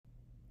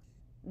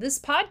This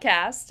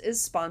podcast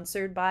is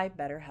sponsored by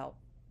BetterHelp.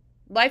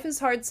 Life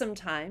is hard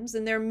sometimes,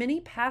 and there are many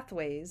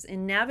pathways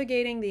in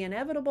navigating the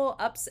inevitable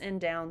ups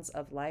and downs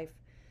of life.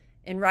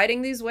 In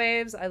riding these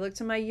waves, I look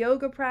to my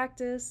yoga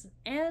practice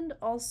and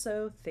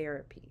also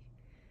therapy.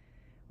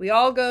 We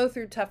all go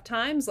through tough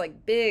times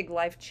like big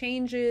life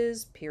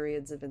changes,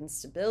 periods of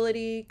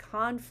instability,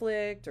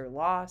 conflict, or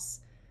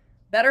loss.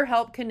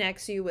 BetterHelp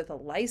connects you with a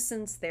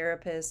licensed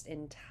therapist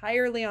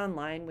entirely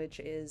online, which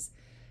is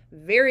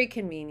very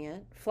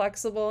convenient,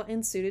 flexible,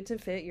 and suited to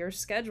fit your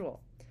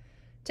schedule.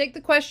 Take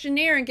the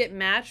questionnaire and get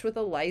matched with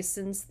a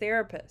licensed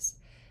therapist.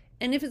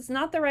 And if it's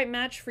not the right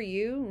match for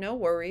you, no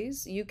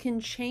worries. You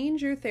can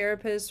change your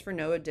therapist for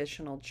no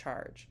additional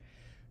charge.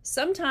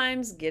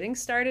 Sometimes getting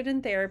started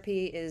in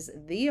therapy is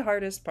the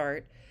hardest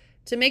part.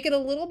 To make it a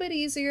little bit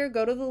easier,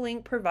 go to the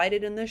link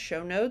provided in the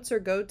show notes or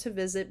go to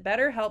visit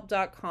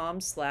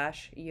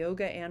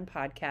betterhelp.com/yoga and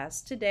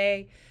podcast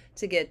today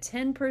to get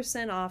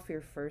 10% off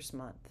your first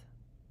month.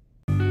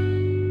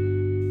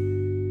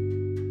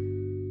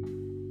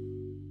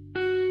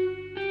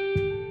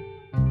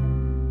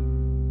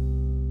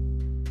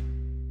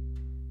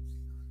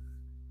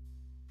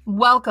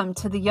 Welcome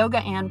to the Yoga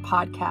and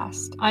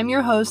Podcast. I'm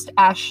your host,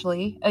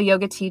 Ashley, a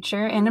yoga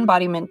teacher and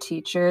embodiment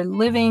teacher,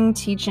 living,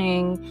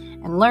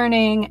 teaching, and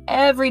learning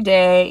every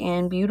day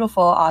in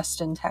beautiful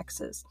Austin,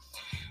 Texas.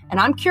 And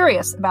I'm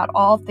curious about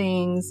all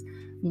things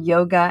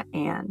yoga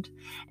and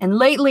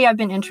lately I've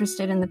been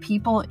interested in the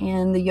people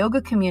in the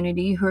yoga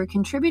community who are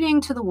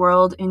contributing to the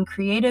world in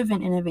creative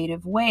and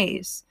innovative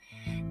ways.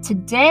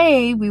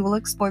 Today, we will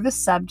explore the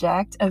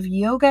subject of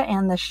yoga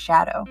and the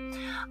shadow.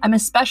 I'm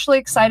especially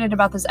excited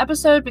about this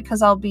episode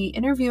because I'll be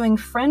interviewing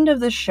friend of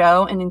the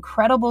show, an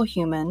incredible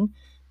human,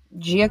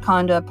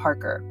 Gioconda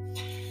Parker.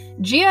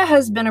 Gia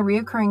has been a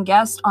recurring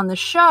guest on the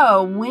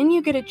show. When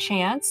you get a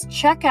chance,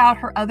 check out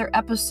her other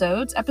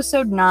episodes,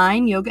 episode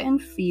 9, Yoga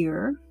and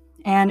Fear,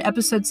 and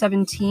episode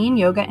 17,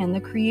 Yoga and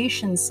the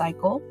Creation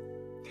Cycle.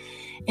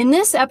 In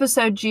this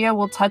episode, Gia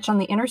will touch on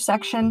the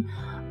intersection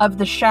of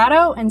the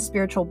shadow and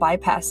spiritual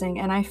bypassing,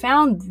 and I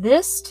found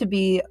this to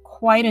be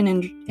quite an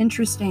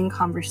interesting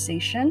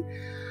conversation.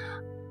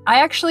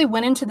 I actually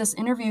went into this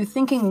interview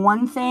thinking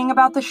one thing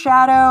about the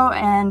shadow,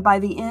 and by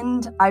the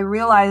end, I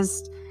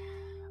realized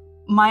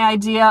my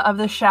idea of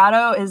the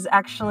shadow is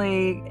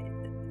actually,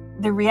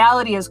 the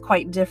reality is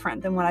quite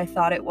different than what I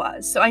thought it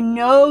was. So I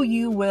know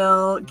you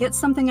will get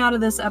something out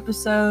of this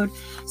episode,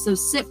 so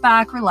sit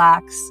back,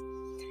 relax,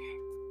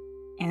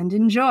 and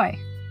enjoy.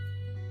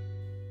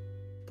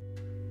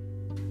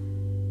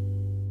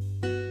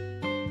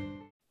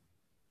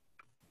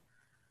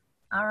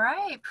 All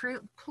right,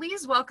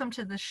 please welcome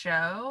to the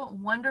show,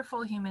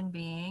 wonderful human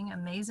being,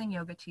 amazing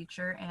yoga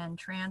teacher, and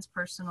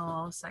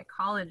transpersonal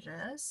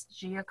psychologist,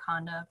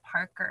 Gioconda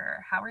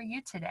Parker. How are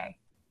you today?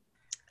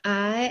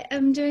 I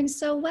am doing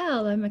so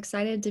well. I'm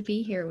excited to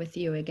be here with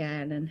you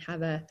again and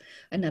have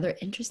another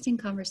interesting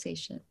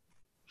conversation.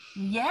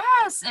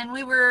 Yes, and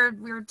we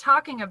were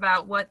talking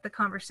about what the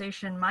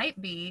conversation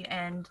might be,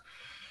 and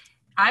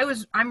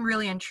I'm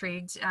really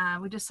intrigued.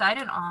 We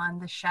decided on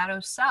the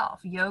shadow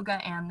self,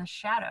 yoga and the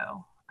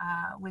shadow,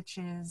 which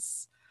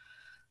is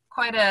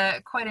quite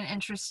an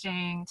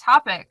interesting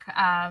topic.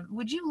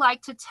 Would you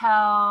like to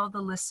tell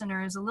the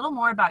listeners a little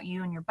more about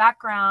you and your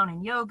background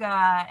in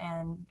yoga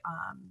and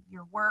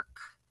your work,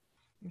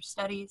 your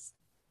studies?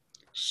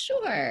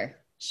 Sure.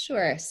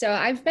 So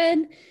I've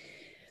been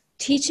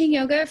teaching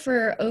yoga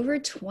for over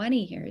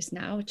 20 years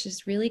now, which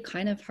is really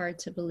kind of hard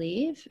to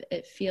believe.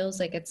 It feels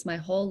like it's my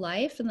whole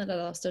life, and then it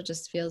also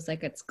just feels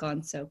like it's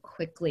gone so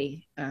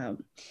quickly.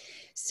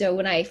 So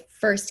when I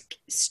first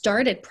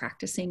started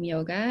practicing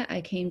yoga,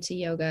 I came to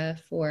yoga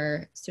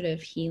for sort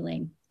of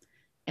healing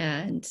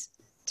and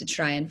to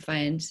try and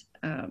find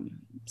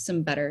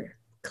some better,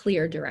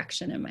 clear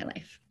direction in my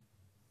life.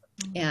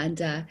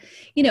 And,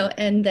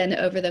 and then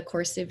over the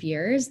course of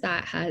years,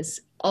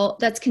 that's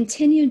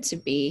continued to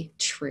be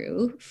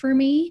true for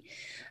me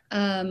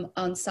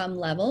on some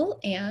level.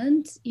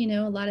 And,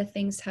 a lot of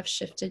things have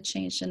shifted,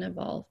 changed, and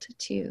evolved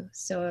too.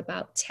 So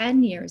about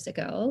 10 years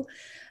ago,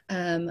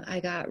 I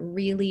got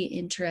really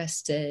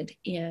interested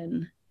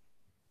in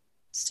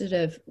so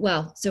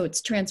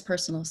it's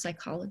transpersonal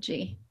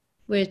psychology,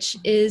 which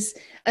is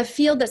a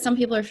field that some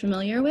people are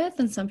familiar with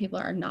and some people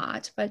are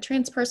not. But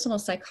transpersonal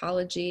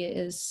psychology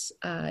is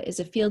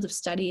a field of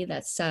study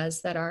that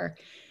says that our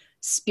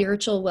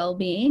spiritual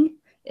well-being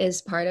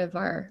is part of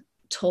our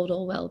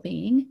total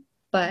well-being,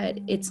 but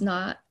it's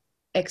not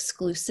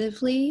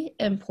exclusively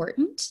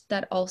important,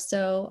 that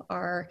also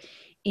our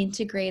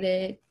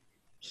integrated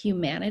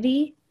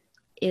humanity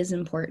is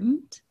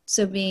important.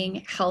 So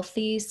being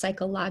healthy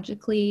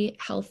psychologically,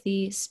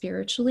 healthy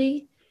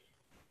spiritually,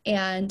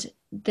 and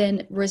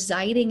then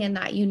residing in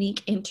that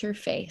unique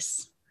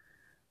interface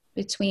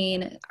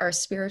between our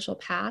spiritual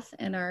path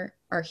and our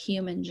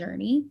human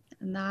journey,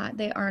 and that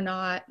they are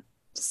not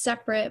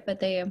separate, but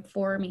they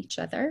inform each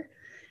other.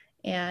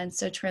 And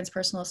so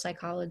transpersonal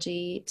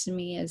psychology to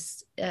me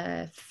is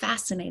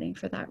fascinating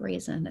for that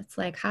reason. It's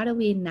like, how do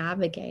we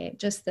navigate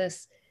just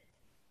this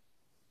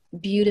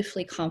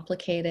beautifully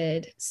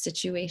complicated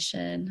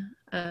situation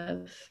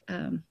of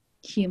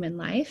human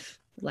life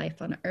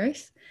on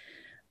earth.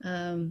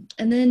 And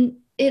then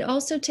it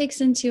also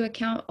takes into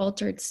account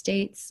altered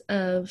states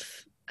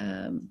of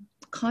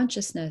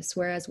consciousness,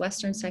 whereas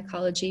Western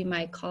psychology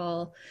might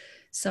call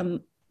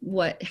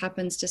what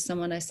happens to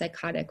someone a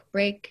psychotic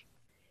break.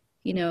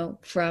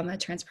 From a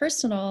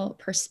transpersonal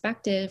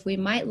perspective, we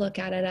might look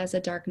at it as a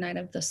dark night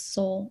of the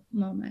soul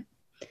moment.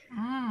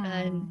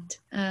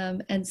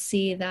 And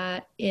see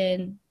that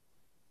in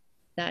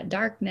that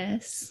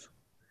darkness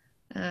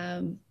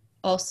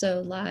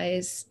also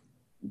lies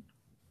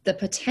the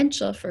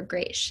potential for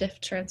great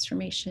shift,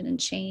 transformation, and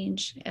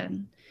change,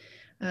 and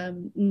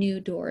new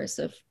doors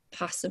of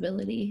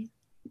possibility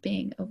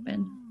being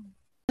open.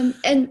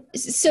 And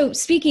so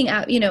speaking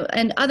out,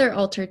 and other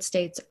altered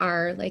states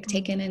are like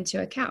taken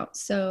into account.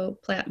 So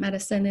plant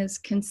medicine is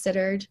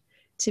considered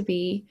to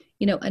be,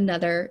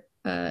 another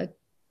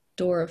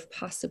door of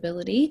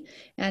possibility,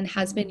 and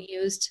has been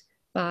used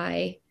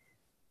by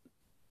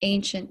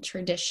ancient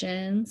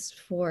traditions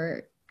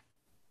for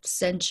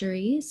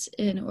centuries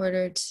in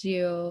order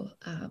to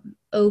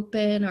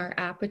open our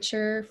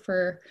aperture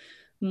for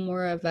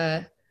more of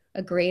a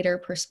greater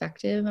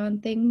perspective on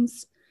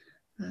things.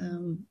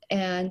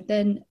 And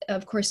then,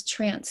 of course,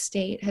 trance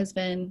state has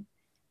been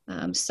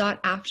sought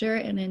after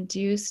and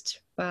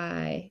induced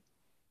by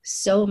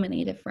so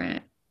many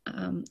different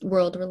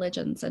world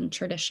religions and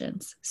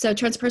traditions. So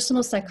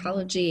transpersonal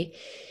psychology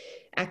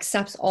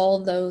accepts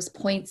all those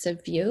points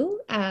of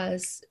view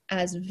as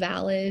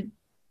valid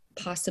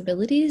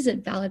possibilities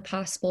and valid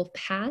possible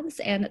paths,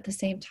 and at the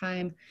same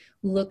time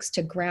looks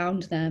to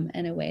ground them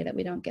in a way that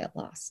we don't get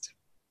lost.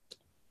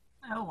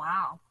 Oh,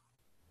 wow.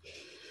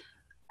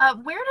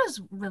 Where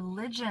does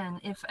religion,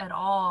 if at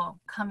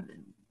all, come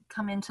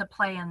into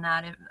play in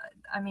that?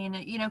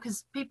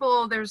 Because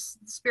there's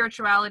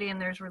spirituality and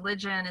there's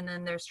religion, and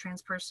then there's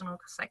transpersonal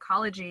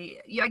psychology.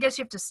 I guess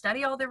you have to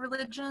study all the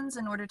religions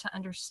in order to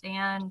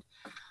understand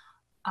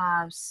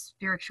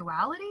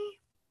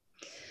spirituality.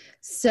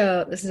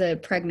 So this is a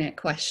pregnant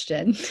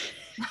question.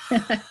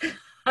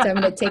 So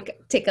I'm going to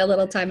take a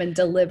little time in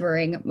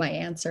delivering my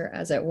answer,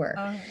 as it were.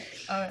 All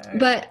right.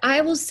 But I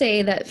will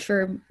say that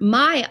for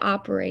my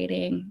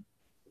operating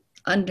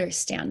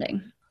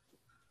understanding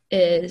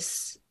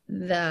is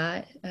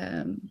that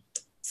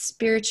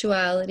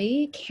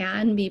spirituality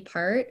can be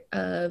part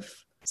of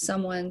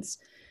someone's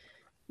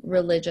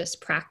religious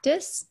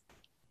practice,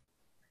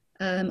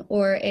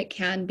 or it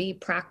can be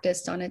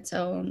practiced on its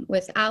own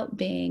without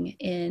being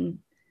in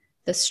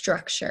the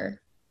structure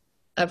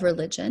of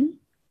religion.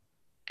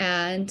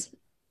 And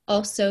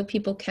also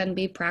people can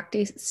be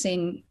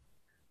practicing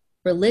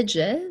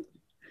religion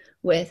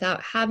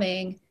without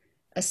having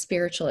a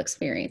spiritual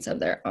experience of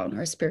their own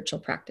or a spiritual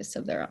practice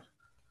of their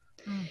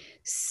own.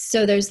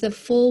 So there's the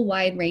full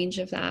wide range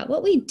of that.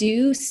 What we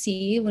do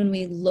see when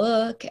we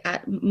look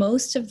at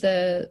most of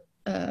the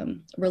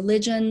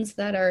religions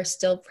that are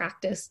still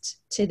practiced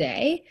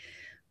today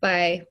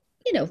by,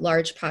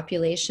 large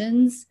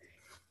populations,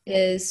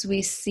 is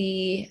we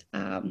see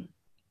an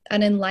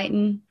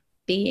enlightened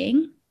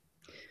being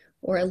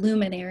or a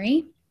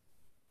luminary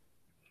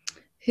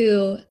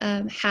who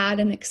had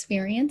an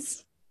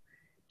experience,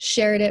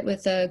 shared it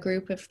with a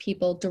group of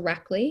people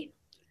directly,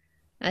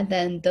 and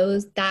then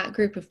that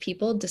group of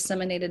people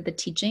disseminated the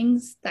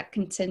teachings that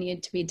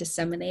continued to be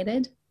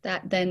disseminated,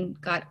 that then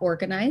got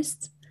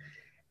organized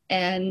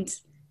and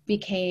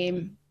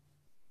became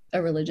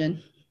a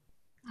religion.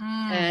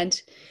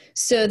 And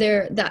so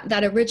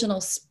that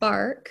original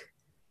spark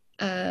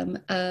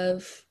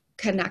of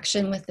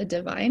connection with the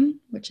divine,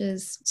 which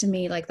is, to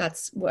me, like,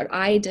 that's what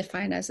I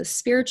define as a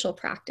spiritual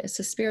practice.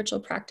 A spiritual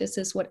practice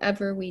is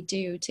whatever we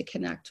do to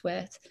connect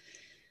with,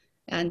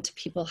 and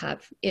people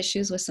have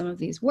issues with some of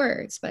these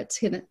words, but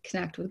to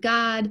connect with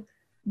God,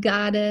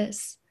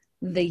 goddess,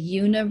 the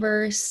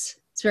universe.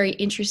 It's very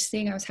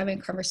interesting. I was having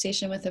a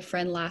conversation with a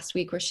friend last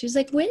week where she was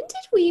like, when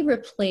did we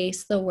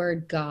replace the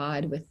word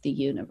God with the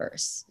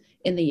universe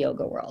in the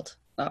yoga world?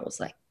 I was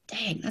like,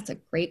 dang, that's a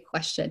great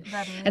question.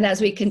 And as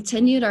we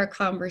continued our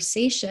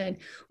conversation,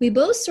 we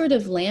both sort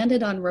of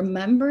landed on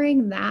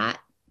remembering that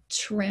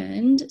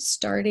trend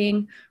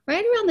starting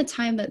right around the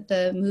time that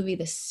the movie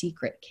The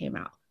Secret came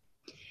out.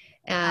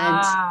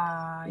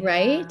 And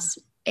right.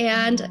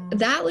 And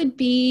that would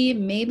be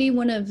maybe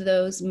one of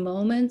those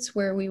moments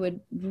where we would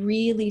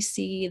really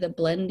see the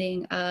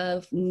blending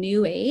of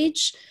New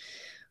Age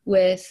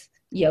with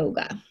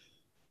yoga.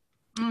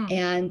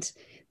 And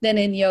then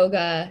in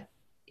yoga,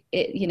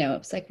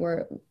 it's like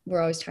we're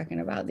always talking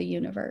about the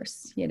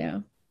universe,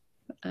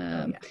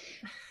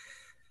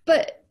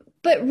 but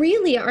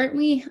really, aren't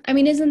we? I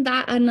mean, isn't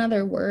that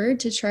another word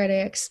to try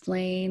to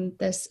explain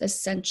this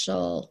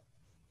essential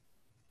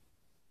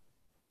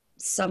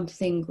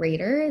something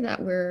greater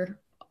that we're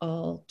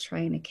all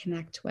trying to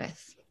connect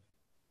with?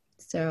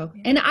 So,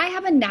 and I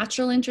have a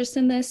natural interest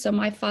in this. So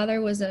my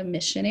father was a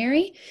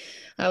missionary.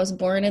 I was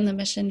born in the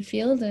mission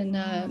field, and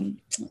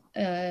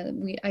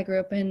I grew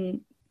up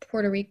in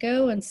Puerto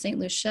Rico and St.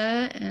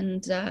 Lucia,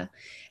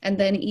 and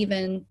then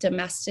even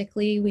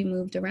domestically, we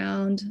moved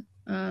around.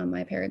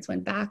 My parents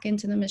went back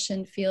into the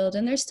mission field,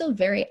 and they're still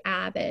very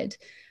avid,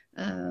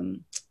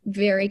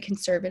 very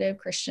conservative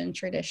Christian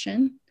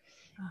tradition.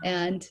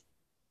 And,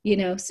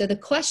 so the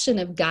question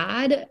of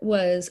God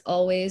was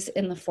always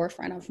in the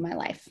forefront of my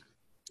life,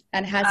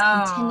 and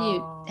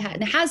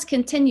has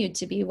continued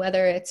to be,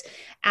 whether it's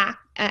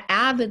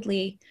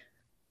avidly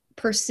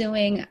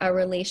pursuing a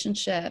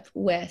relationship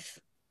with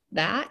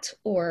that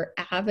or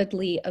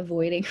avidly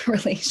avoiding a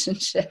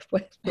relationship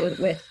with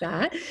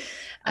that,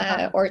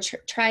 or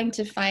trying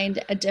to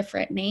find a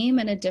different name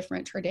and a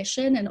different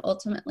tradition, and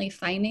ultimately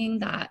finding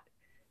that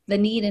the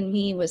need in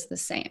me was the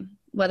same,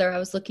 whether I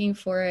was looking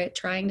for it,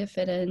 trying to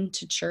fit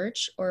into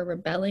church, or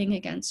rebelling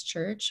against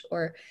church,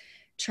 or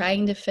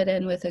trying to fit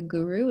in with a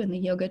guru in the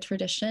yoga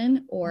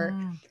tradition, or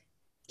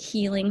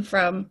healing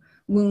from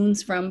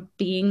wounds from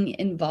being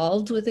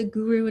involved with a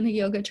guru in a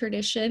yoga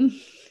tradition,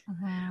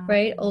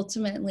 right?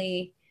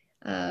 Ultimately,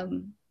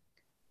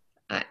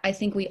 I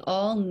think we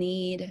all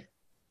need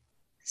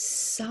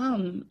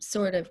some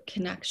sort of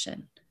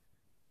connection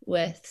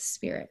with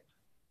spirit.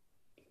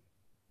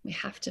 We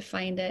have to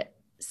find it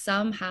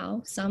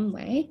somehow, some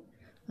way.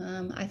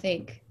 I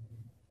think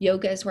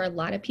yoga is where a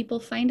lot of people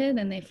find it,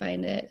 and they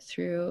find it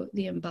through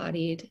the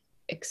embodied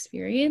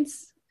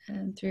experience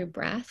and through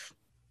breath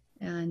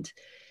and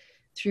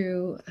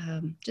through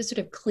just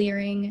sort of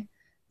clearing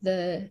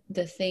the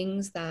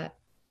things that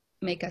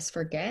make us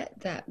forget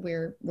that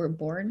we're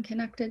born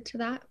connected to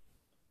that.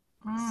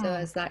 So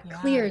as that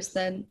clears,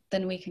 then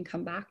we can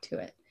come back to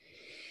it.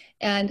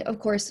 And of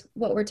course,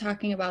 what we're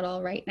talking about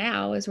all right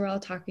now is we're all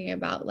talking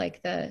about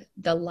like the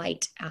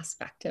light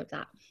aspect of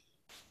that,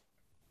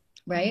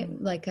 right?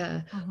 Like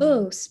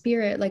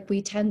spirit, like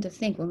we tend to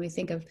think when we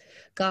think of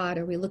God,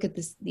 or we look at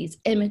these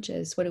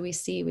images, what do we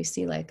see? We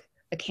see like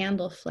a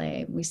candle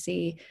flame, we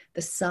see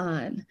the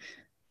sun,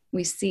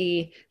 we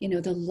see,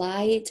 the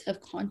light of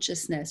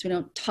consciousness. We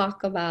don't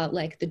talk about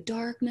like the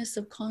darkness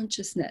of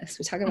consciousness.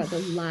 We talk about the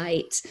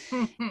light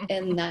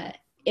in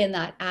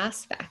that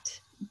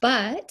aspect.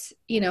 But,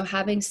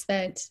 having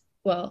spent,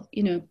 more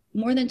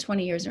than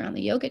 20 years around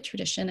the yoga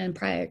tradition, and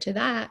prior to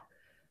that,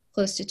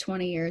 close to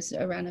 20 years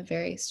around a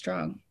very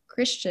strong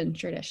Christian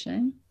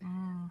tradition,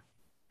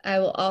 I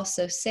will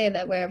also say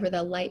that wherever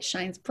the light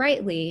shines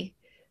brightly,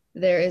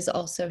 there is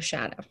also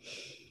shadow.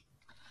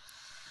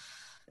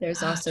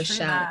 There's also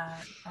shadow.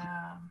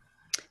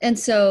 And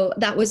so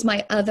that was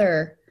my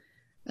other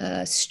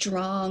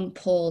strong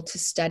pull to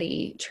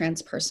study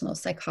transpersonal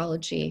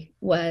psychology,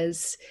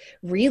 was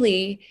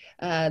really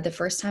the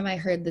first time I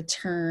heard the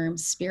term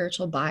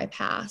spiritual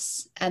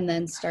bypass, and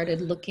then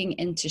started looking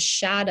into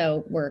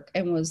shadow work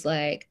and was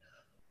like,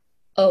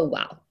 oh,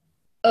 wow.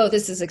 Oh,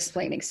 this is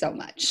explaining so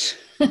much.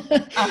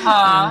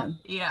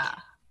 Yeah.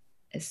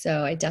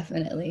 So I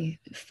definitely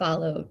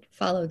followed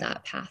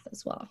that path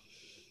as well.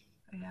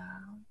 Yeah.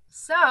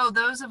 So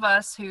those of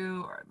us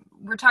who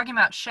we're talking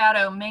about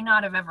shadow may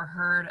not have ever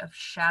heard of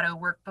shadow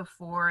work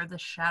before, the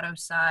shadow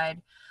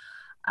side.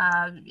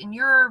 In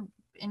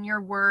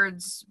your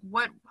words,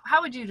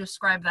 how would you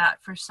describe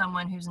that for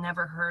someone who's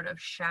never heard of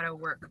shadow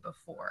work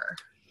before?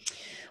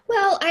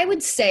 Well, I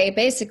would say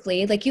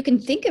basically, like, you can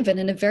think of it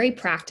in a very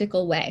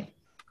practical way.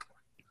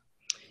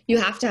 You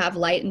have to have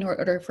light in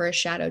order for a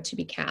shadow to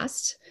be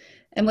cast.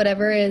 And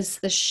whatever is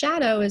the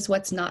shadow is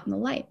what's not in the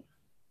light.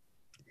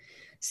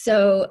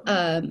 So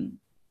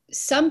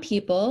some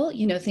people,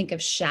 think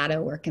of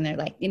shadow work and they're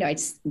like,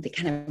 they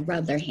kind of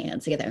rub their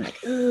hands together and like,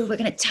 oh, we're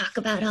going to talk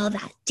about all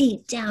that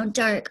deep down,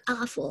 dark,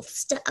 awful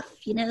stuff,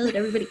 that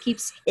everybody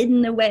keeps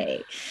hidden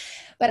away.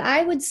 But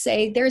I would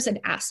say there's an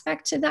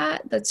aspect to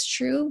that that's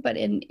true. But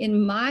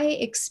in my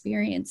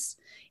experience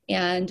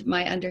and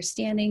my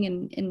understanding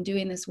and in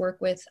doing this work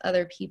with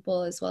other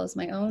people, as well as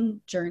my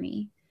own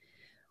journey,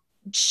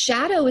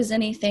 shadow is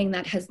anything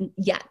that has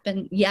yet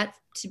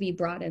to be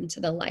brought into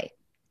the light.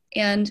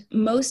 And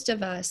most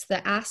of us,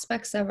 the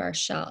aspects of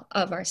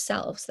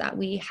ourselves that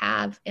we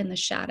have in the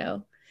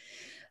shadow,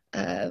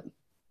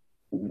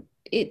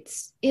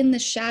 it's in the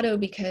shadow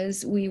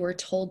because we were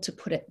told to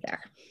put it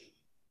there.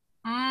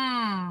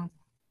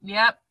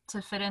 Yep.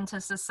 To fit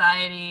into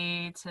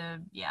society,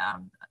 to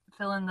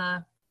fill in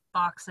the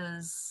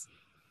boxes.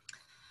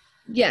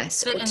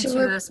 Yes. Fit into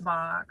this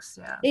box.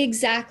 Yeah.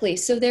 Exactly.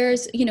 So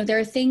there's, there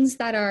are things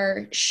that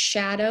are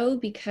shadow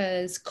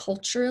because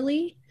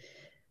culturally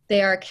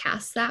they are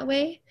cast that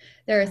way.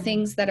 There are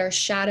things that are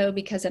shadow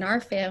because in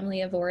our family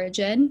of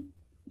origin,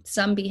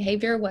 some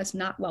behavior was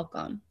not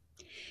welcome.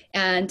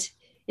 And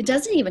it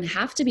doesn't even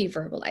have to be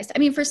verbalized. I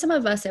mean, for some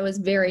of us, it was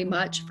very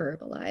much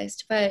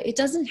verbalized, but it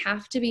doesn't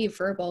have to be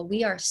verbal.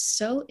 We are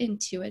so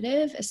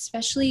intuitive,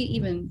 especially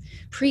even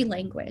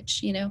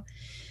pre-language, and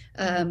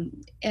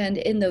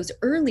in those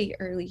early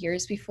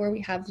years before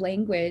we have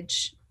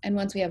language. And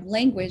once we have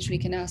language, we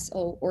can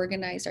also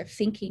organize our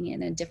thinking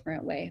in a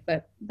different way.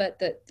 But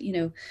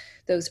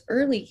those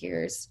early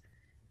years,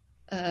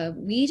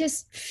 we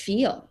just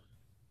feel,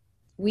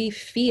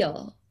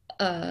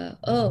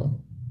 oh,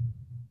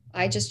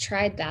 I just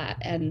tried that,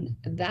 and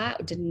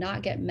that did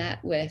not get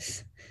met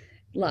with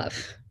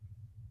love.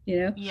 You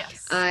know,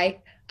 Yes.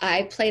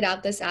 I played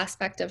out this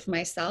aspect of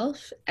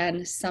myself,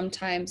 and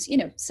sometimes, you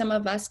know, some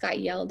of us got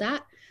yelled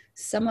at,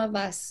 some of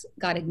us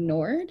got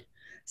ignored,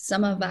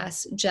 some of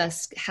us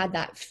just had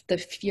that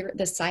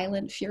the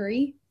silent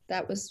fury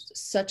that was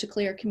such a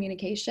clear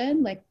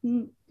communication, like,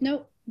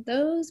 nope,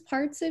 those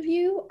parts of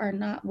you are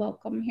not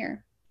welcome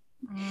here.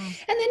 Mm.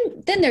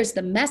 And then there's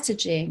the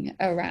messaging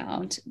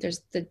around,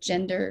 there's the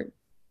gender,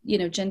 you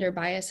know, gender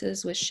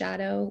biases with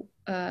shadow.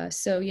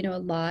 So, you know, a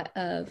lot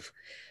of,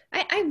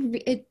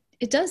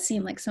 it does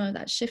seem like some of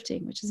that's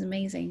shifting, which is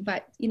amazing.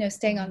 But, you know,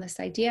 staying on this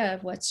idea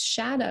of what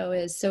shadow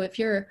is. So if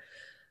you're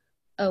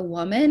a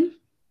woman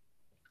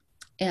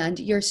and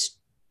you're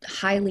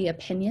highly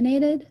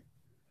opinionated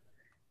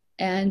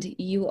and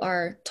you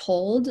are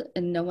told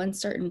in no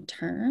uncertain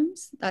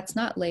terms, that's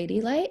not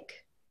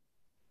ladylike,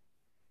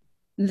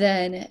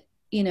 then,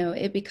 you know,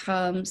 it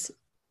becomes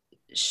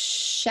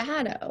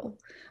shadow.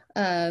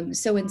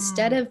 So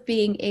instead of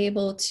being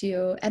able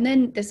to, and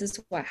then this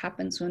is what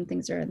happens when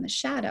things are in the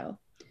shadow.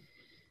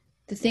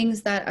 The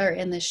things that are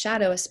in the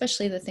shadow,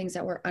 especially the things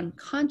that we're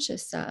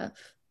unconscious of,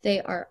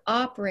 they are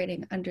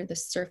operating under the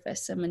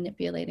surface and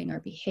manipulating our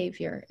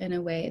behavior in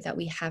a way that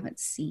we haven't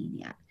seen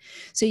yet.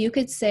 So you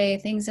could say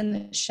things in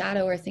the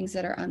shadow are things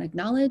that are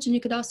unacknowledged, and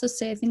you could also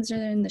say things that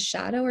are in the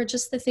shadow are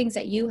just the things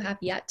that you have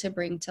yet to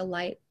bring to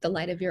light, the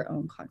light of your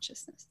own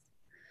consciousness.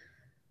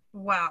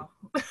 Wow.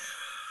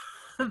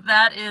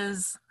 That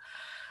is,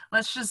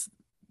 let's just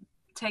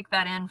take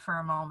that in for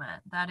a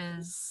moment.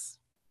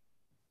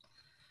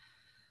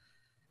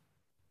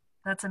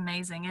 That's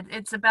amazing.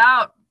 It's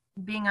about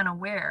being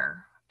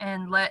unaware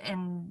and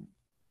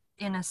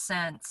in a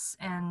sense,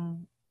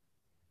 and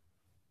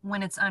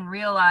when it's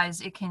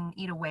unrealized, it can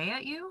eat away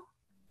at you,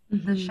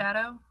 the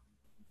shadow.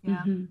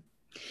 Yeah.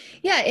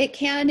 Yeah, it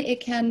can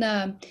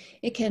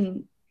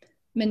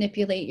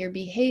manipulate your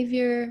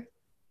behavior.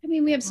 I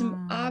mean, we have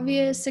some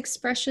obvious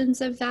expressions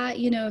of that.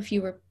 You know, if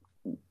you were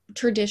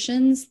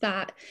traditions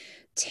that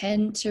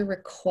tend to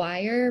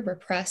require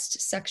repressed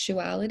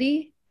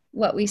sexuality,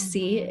 what we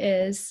see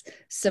is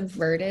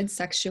subverted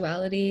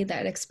sexuality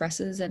that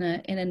expresses in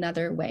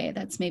another way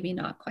that's maybe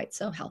not quite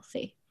so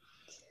healthy.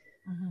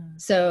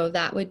 So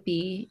that would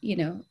be, you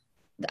know,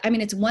 I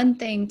mean, it's one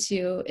thing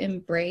to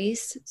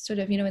embrace sort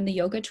of, you know, in the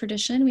yoga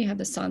tradition, we have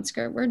the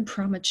Sanskrit word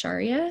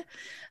brahmacharya,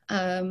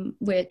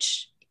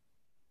 which,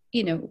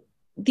 you know,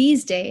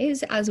 these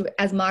days,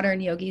 as modern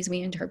yogis,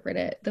 we interpret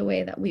it the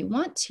way that we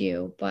want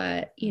to.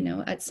 But, you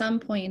know, at some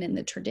point in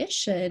the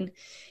tradition,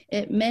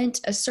 it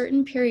meant a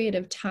certain period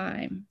of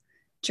time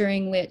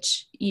during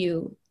which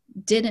you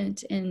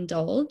didn't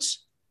indulge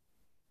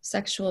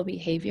sexual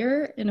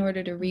behavior in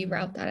order to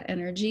reroute that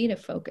energy to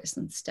focus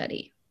and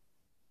study.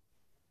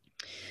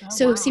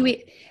 So wow.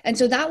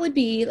 so that would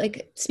be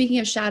like, speaking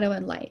of shadow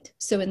and light.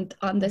 So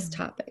on this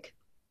topic,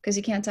 because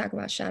you can't talk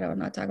about shadow and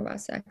not talk about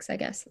sex, I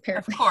guess,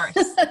 apparently. Of course.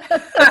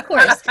 Of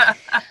course.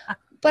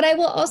 But I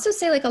will also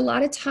say, like, a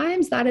lot of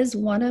times that is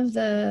one of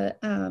the,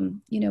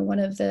 you know, one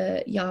of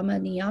the yama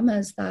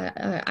niyamas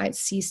that I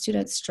see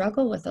students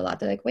struggle with a lot.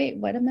 They're like, wait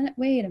a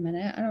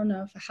minute. I don't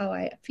know how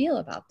I feel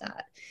about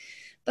that.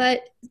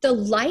 But the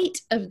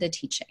light of the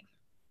teaching,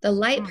 the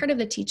light part of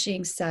the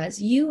teaching says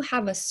you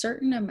have a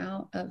certain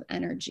amount of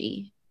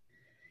energy,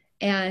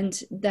 and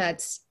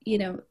that's, you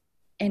know,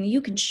 and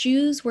you can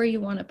choose where you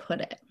want to put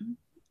it.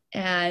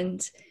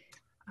 And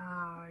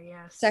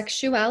yes.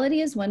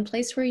 Sexuality is one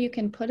place where you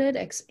can put it,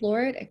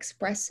 explore it,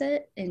 express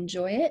it,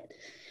 enjoy it.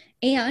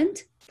 And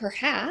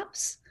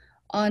perhaps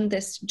on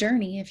this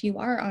journey, if you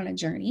are on a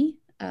journey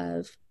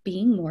of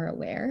being more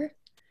aware,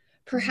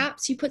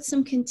 perhaps you put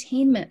some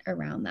containment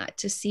around that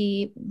to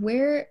see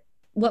what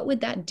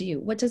would that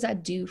do? What does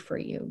that do for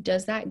you?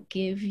 Does that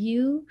give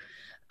you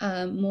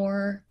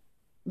more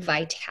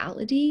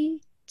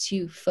vitality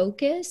to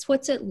focus?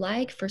 What's it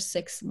like for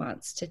 6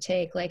 months to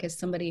take, like, as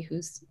somebody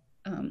who's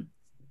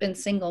been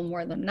single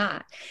more than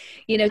not,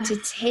 you know, to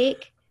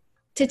take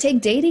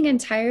dating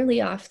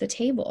entirely off the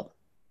table?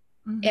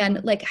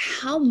 And like,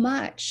 how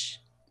much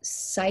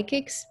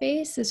psychic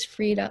space is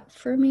freed up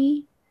for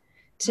me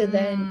to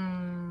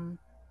then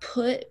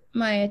put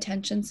my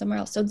attention somewhere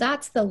else? So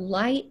that's the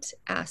light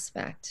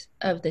aspect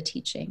of the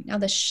teaching. Now,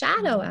 the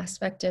shadow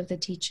aspect of the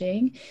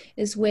teaching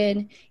is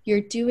when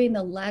you're doing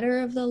the letter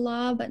of the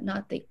law, but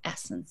not the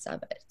essence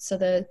of it. So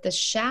the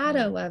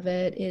shadow of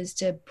it is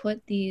to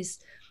put these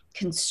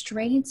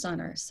constraints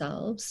on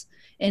ourselves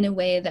in a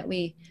way that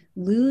we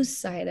lose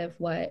sight of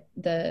what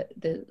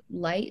the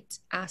light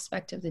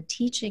aspect of the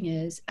teaching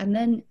is, and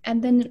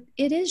then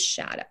it is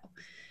shadow.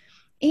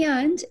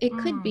 And it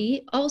could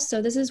be also,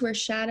 this is where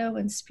shadow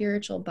and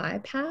spiritual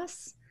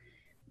bypass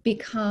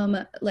become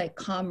like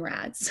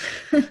comrades.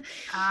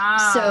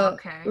 So,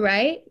 Okay.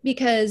 right?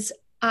 Because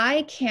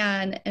I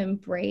can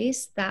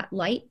embrace that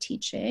light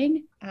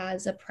teaching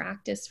as a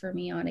practice for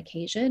me on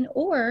occasion,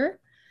 or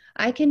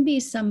I can be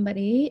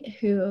somebody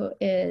who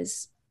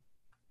is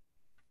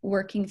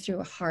working through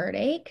a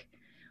heartache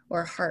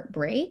or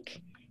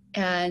heartbreak,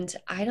 And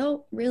I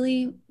don't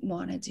really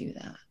want to do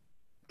that,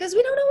 because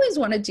we don't always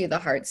want to do the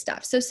hard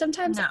stuff. So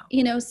sometimes,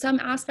 No. some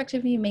aspect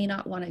of me may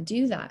not want to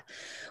do that.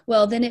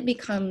 Well, then it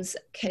becomes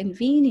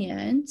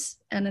convenient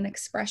and an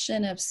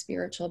expression of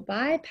spiritual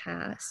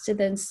bypass to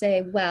then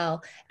say,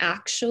 well,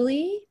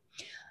 actually,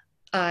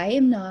 I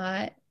am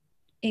not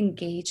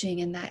engaging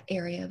in that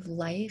area of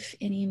life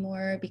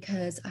anymore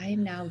because I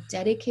am now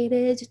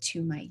dedicated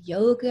to my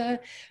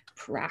yoga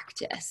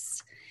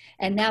practice.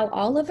 And now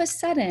all of a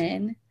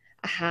sudden,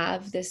 I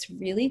have this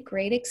really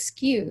great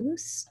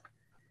excuse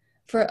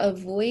for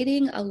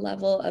avoiding a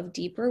level of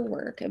deeper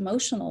work,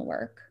 emotional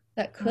work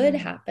that could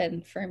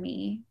happen for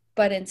me.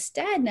 But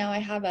instead, now I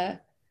have a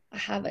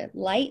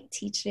light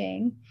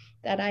teaching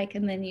that I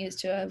can then use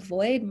to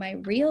avoid my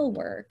real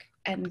work.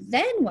 And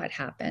then what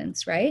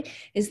happens, right,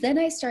 is then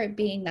I start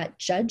being that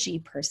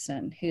judgy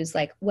person who's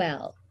like,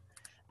 well,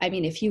 I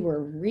mean, if you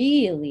were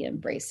really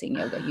embracing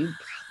yoga,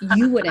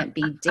 you wouldn't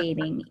be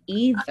dating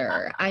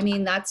either. I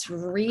mean, that's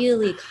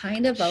really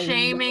kind of a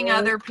Shaming low,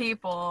 other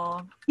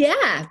people.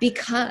 yeah,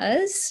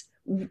 because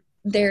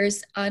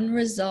there's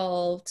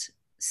unresolved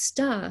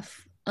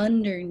stuff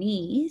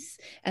underneath,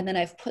 and then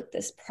I've put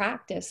this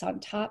practice on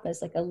top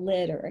as like a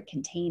lid or a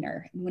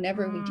container. And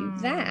whenever we do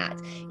that,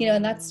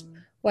 and that's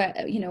what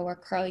where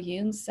Carl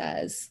Jung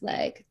says,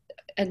 like,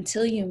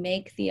 until you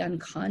make the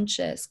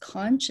unconscious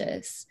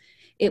conscious,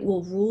 it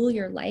will rule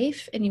your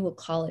life and you will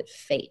call it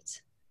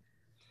fate.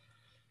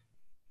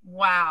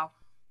 Wow.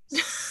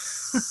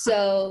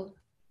 So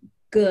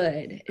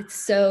good. It's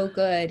so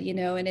good,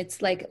 and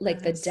it's like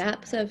the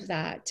depth of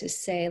that to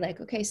say,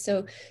 like, okay,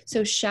 so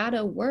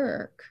shadow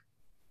work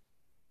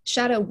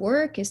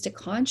is to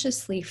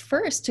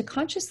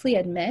consciously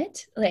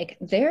admit, like,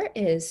 there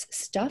is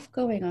stuff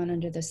going on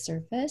under the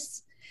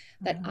surface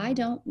that I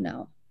don't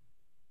know,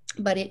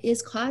 but it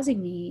is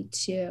causing me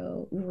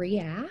to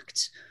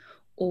react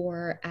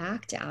or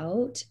act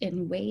out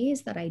in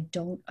ways that I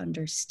don't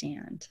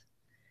understand.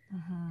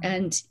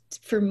 And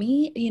for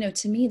me,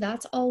 to me,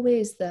 that's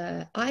always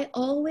I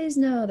always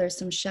know there's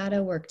some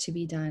shadow work to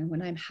be done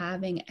when I'm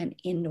having an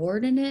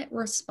inordinate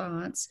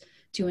response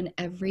to an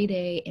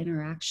everyday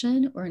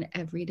interaction or an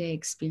everyday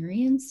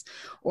experience,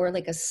 or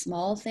like a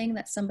small thing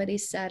that somebody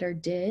said or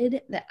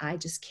did that I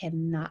just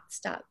cannot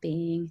stop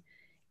being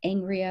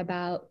angry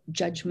about,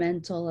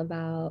 judgmental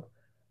about,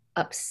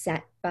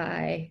 upset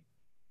by.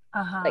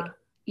 Like,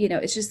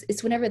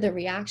 it's whenever the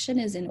reaction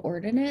is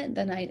inordinate,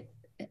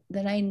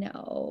 then I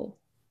know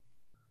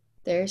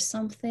there's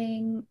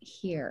something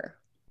here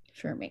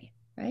for me,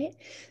 right?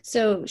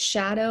 So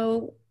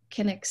shadow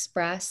can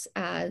express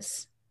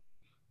as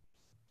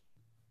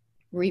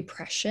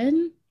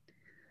repression,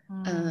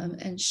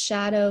 and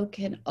shadow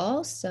can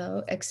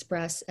also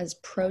express as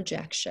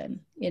projection.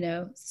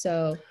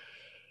 So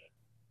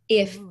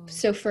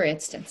for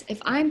instance,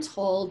 if I'm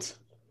told,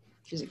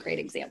 here's a great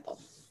example.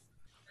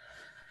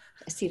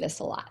 I see this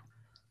a lot.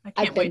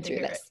 I've been through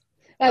this.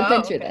 I've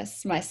been through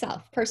this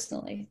myself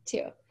personally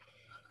too.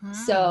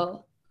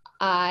 So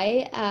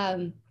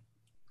I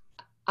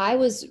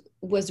was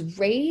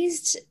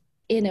raised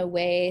in a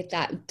way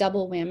that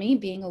double whammy,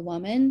 being a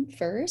woman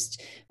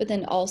first, but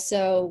then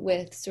also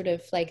with sort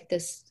of like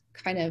this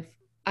kind of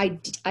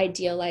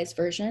idealized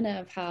version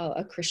of how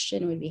a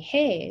Christian would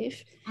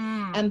behave.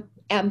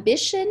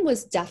 Ambition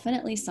was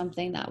definitely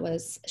something that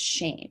was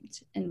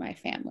shamed in my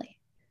family,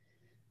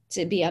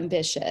 to be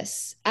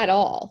ambitious at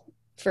all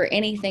for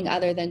anything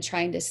other than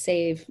trying to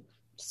save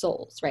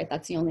souls, right?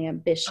 That's the only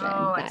ambition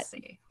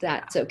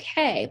that's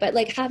okay. But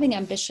like having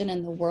ambition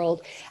in the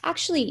world,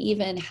 actually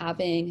even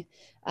having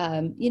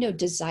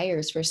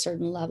desires for a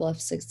certain level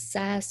of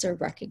success or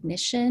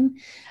recognition,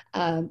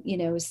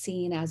 is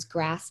seen as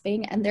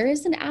grasping. And there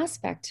is an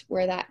aspect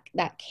where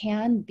that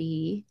can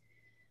be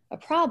a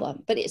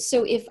problem. But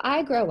so if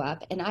I grow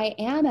up and I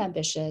am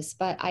ambitious,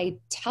 but I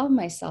tell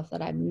myself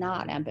that I'm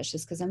not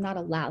ambitious because I'm not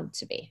allowed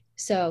to be.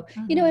 So,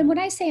 and when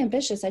I say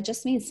ambitious, I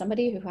just mean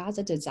somebody who has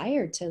a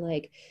desire to,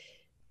 like,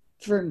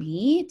 for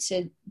me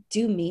to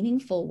do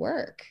meaningful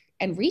work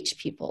and reach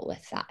people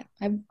with that.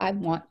 I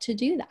want to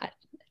do that.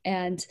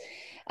 And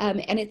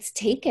it's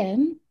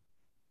taken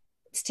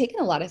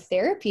a lot of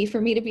therapy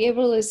for me to be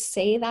able to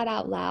say that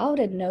out loud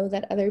and know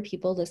that other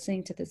people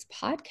listening to this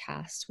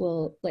podcast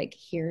will, like,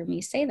 hear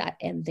me say that,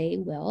 and they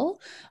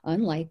will,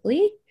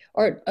 unlikely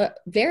or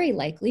very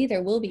likely,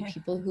 there will be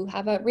people who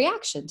have a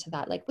reaction to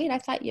that. Like, wait, I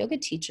thought yoga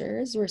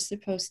teachers were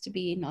supposed to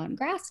be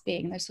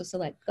non-grasping. They're supposed to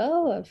let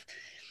go of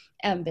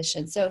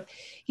ambition. So,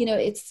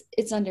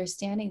 it's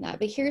understanding that.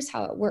 But here's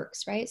how it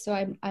works, right? So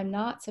I'm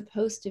not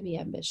supposed to be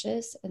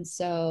ambitious, and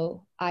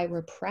so I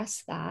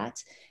repress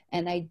that,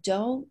 and I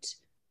don't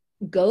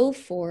go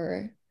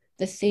for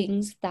the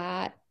things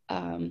that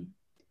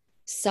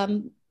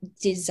some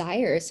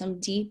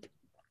deep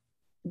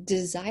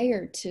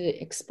desire to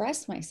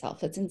express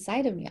myself that's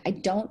inside of me. I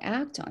don't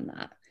act on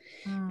that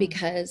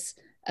because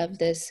of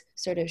this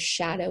sort of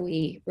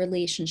shadowy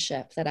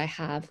relationship that I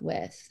have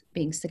with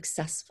being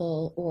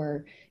successful,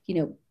 or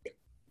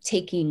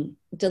taking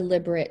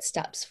deliberate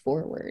steps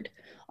forward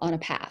on a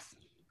path.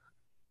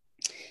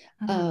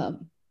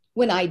 Mm-hmm.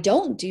 When I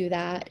don't do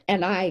that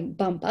and I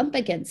bump up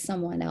against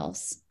someone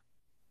else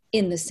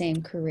in the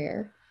same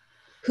career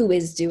who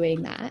is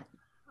doing that,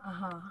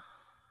 Uh-huh.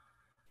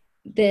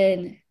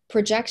 then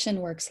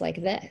projection works like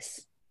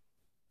this.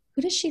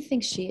 Who does she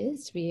think she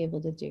is to be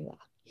able to do that?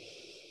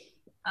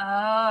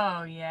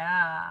 Oh,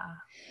 yeah.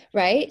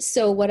 Right?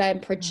 So, what I'm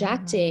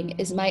projecting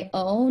is Mm-hmm. my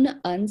own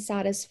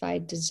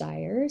unsatisfied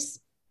desires.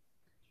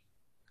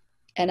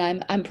 And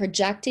I'm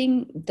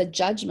projecting the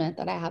judgment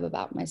that I have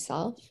about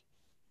myself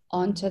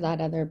onto Mm-hmm. that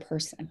other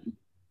person.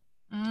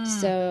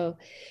 Mm.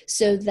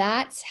 So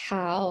that's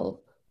how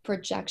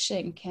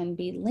projection can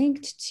be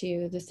linked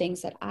to the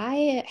things that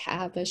I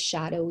have a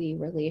shadowy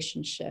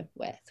relationship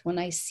with. When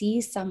I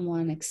see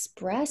someone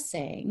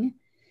expressing,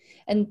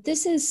 and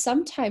this is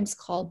sometimes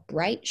called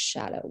bright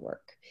shadow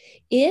work.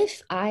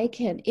 If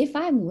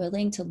I'm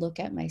willing to look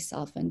at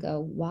myself and go,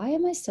 why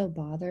am I so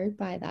bothered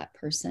by that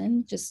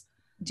person just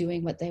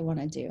doing what they want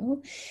to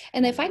do?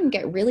 And if I can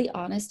get really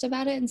honest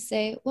about it and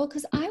say, well,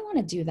 because I want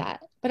to do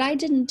that, but I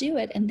didn't do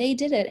it and they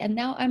did it. And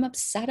now I'm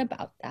upset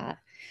about that.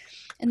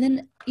 And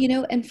then,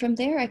 and from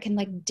there, I can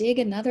like dig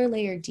another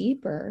layer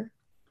deeper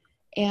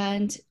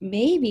and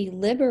maybe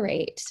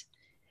liberate,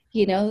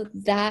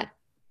 that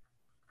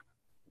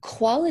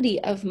quality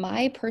of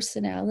my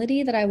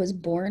personality that I was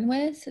born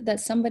with that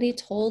somebody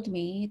told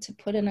me to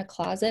put in a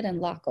closet and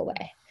lock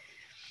away.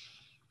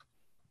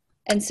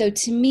 And so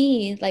to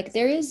me, like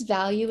there is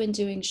value in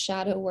doing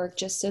shadow work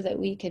just so that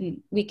we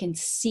can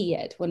see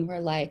it when we're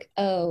like,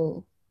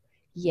 oh,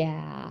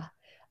 yeah,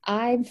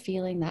 I'm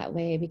feeling that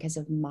way because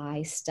of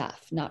my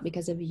stuff, not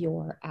because of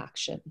your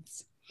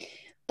actions.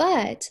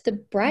 But the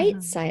bright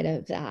Mm-hmm. side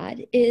of that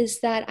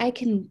is that I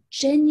can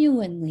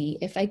genuinely,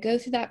 if I go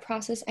through that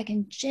process, I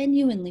can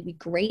genuinely be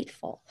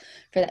grateful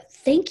for that.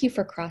 Thank you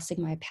for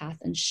crossing my path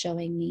and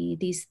showing me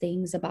these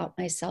things about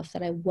myself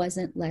that I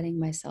wasn't letting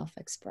myself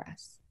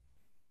express.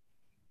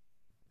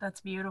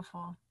 That's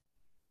beautiful.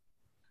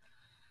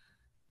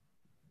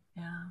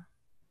 Yeah.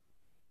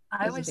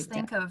 It I was a always big deal.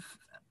 think of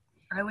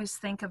I always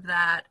think of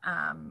that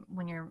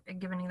when you're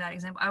giving me that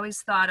example. I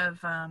always thought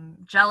of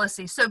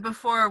jealousy. So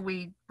before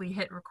we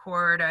hit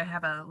record, I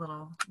have a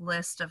little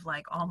list of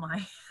like all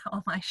my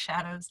all my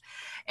shadows,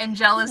 and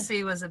Yeah.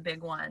 jealousy was a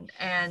big one.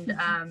 And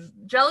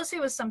jealousy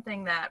was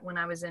something that when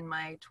I was in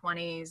my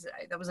 20s,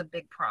 that was a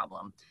big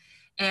problem.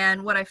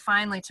 And what I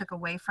finally took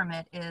away from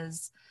it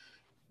is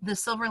the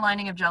silver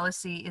lining of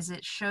jealousy is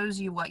it shows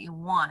you what you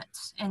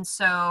want. And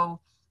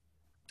so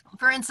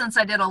for instance,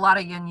 I did a lot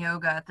of yin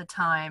yoga at the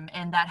time,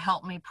 and that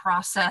helped me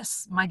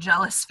process my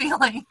jealous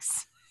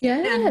feelings. and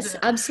Yes, uh,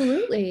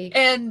 absolutely.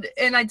 and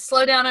I'd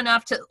slow down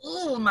enough to,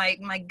 oh,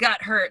 my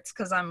gut hurts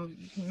because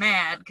I'm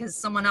mad because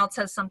someone else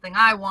has something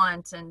I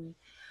want,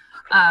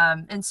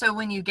 and so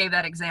when you gave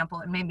that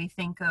example, it made me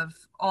think of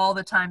all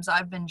the times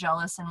I've been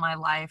jealous in my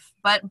life,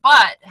 but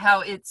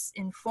how it's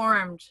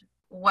informed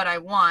what I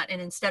want, and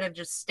instead of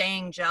just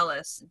staying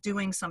jealous,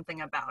 doing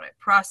something about it,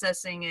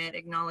 processing it,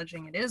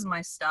 acknowledging it is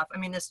my stuff. I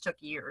mean, this took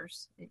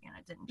years. It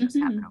didn't just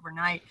happen Mm-hmm.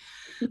 overnight.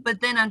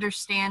 But then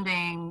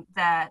understanding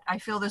that I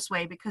feel this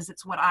way because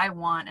it's what I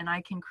want, and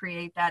I can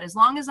create that as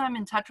long as I'm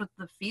in touch with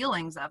the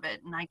feelings of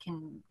it, and I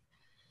can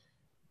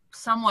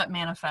somewhat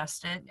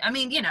manifest it. I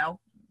mean,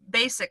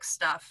 basic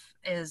stuff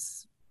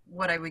is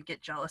what I would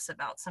get jealous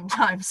about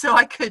sometimes. So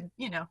I could,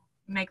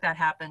 make that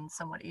happen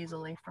somewhat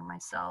easily for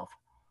myself.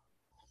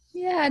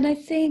 Yeah, and I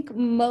think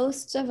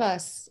most of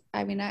us,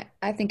 I mean,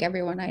 I think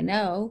everyone I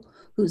know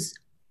who's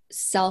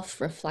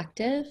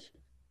self-reflective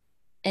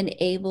and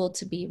able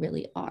to be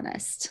really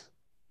honest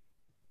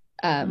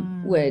um,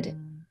 would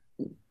Mm,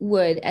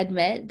 would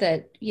admit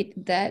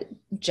that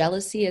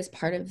jealousy is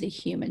part of the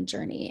human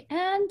journey.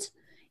 And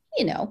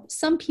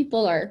some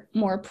people are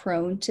more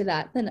prone to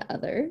that than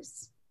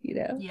others,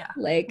 yeah.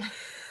 like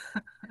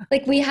I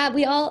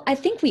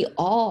think we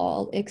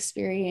all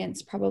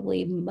experience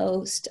probably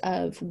most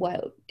of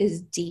what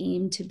is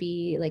deemed to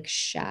be like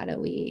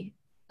shadowy,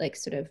 like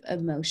sort of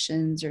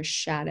emotions or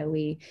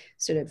shadowy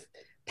sort of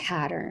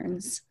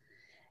patterns.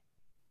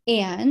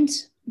 And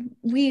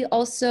we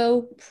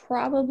also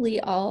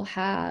probably all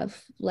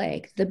have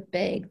like the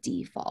big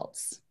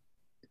defaults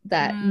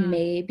that Mm,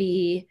 may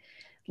be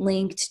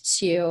linked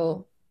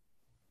to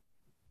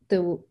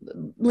the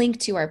link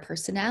to our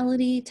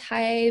personality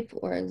type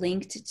or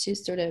linked to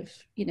sort of,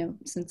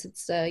 since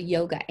it's a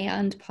yoga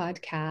and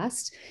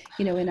podcast,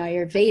 in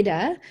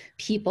Ayurveda,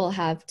 people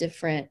have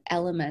different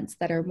elements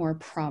that are more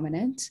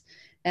prominent.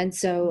 And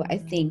so I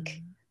think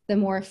mm, the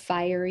more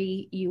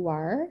fiery you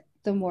are,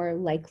 the more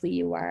likely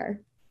you are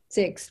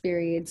to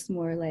experience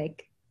more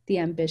like the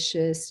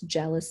ambitious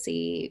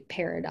jealousy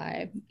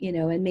paradigm,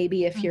 and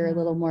maybe if you're a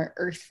little mm-hmm, more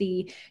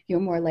earthy, you're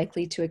more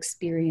likely to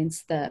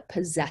experience the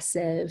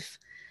possessive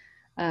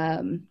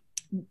um,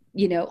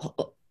 you know,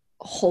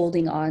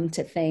 holding on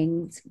to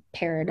things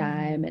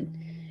paradigm. And,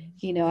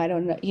 mm-hmm. I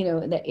don't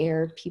know, the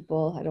air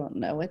people, I don't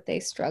know what they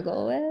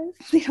struggle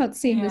with. They don't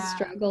seem to Yeah.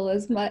 struggle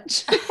as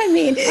much. I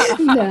mean,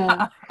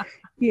 no,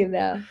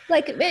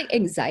 like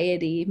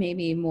anxiety,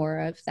 maybe more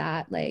of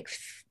that, like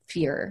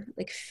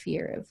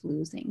fear of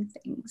losing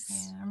things.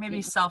 Yeah, or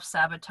maybe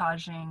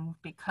self-sabotaging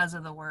because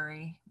of the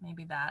worry.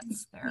 Maybe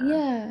that's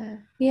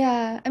there.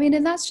 Yeah. I mean,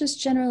 and that's just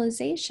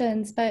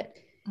generalizations, but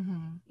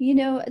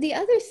Mm-hmm. the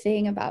other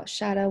thing about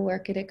shadow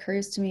work, it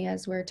occurs to me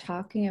as we're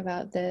talking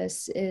about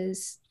this,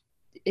 is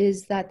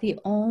that the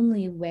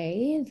only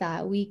way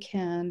that we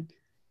can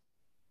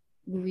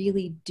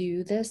really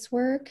do this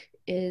work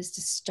is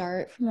to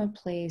start from a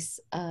place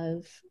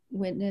of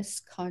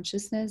witness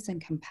consciousness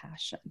and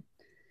compassion.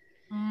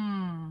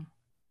 Mm.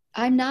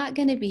 I'm not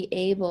going to be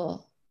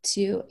able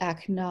to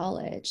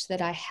acknowledge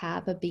that I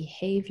have a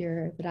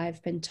behavior that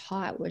I've been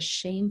taught was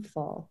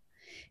shameful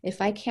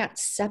if I can't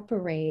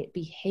separate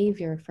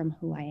behavior from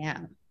who I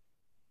am.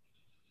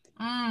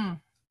 Mm.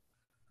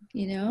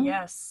 You know?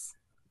 Yes.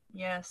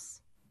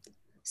 Yes.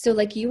 So,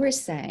 like you were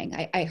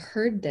saying, I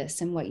heard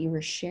this in what you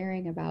were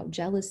sharing about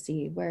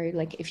jealousy, where,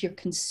 like, if you're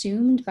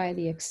consumed by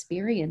the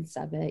experience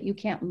of it, you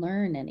can't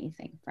learn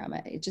anything from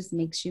it. It just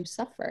makes you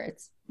suffer.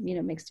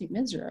 Makes you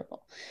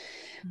miserable.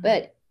 Mm.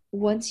 But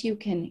once you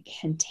can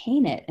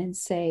contain it and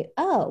say,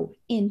 oh,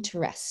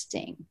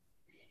 interesting,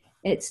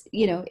 it's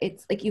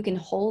like you can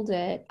hold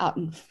it out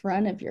in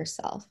front of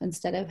yourself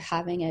instead of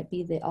having it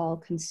be the all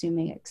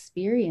consuming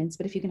experience.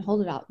 But if you can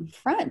hold it out in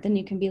front, then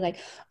you can be like,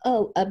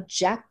 oh,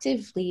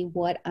 objectively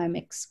what I'm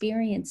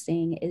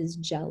experiencing is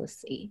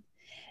jealousy.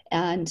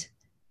 And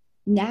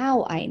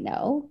now I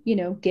know,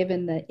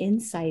 given the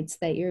insights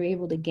that you're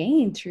able to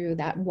gain through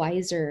that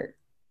wiser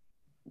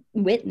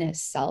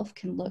witness self,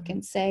 can look Mm-hmm.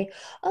 and say,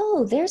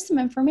 oh, there's some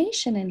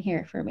information in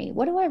here for me.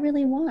 What do I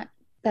really want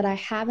that I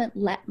haven't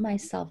let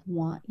myself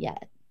want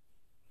yet?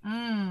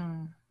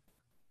 Mm.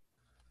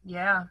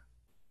 Yeah.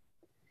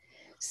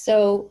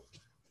 So,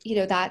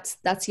 that's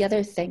the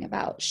other thing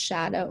about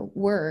shadow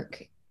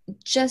work.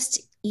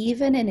 Just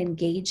even in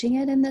engaging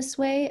it in this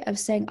way of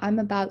saying, I'm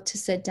about to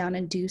sit down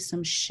and do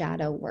some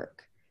shadow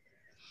work.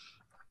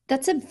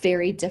 That's a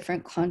very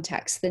different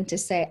context than to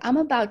say, I'm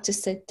about to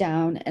sit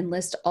down and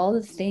list all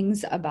the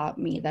things about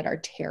me that are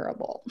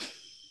terrible.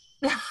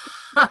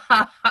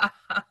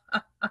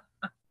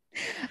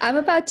 I'm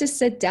about to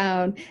sit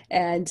down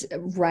and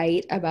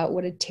write about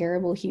what a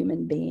terrible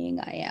human being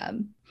I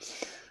am.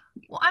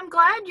 Well, I'm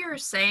glad you're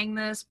saying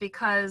this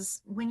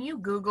because when you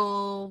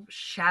Google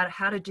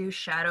how to do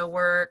shadow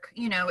work,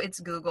 it's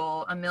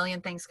Google, a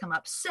million things come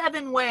up,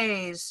 7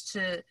 ways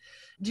to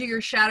do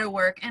your shadow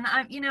work. And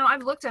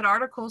I've looked at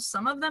articles,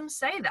 some of them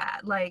say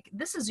that, like,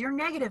 this is your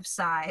negative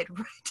side.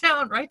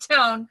 Write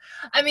down,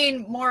 I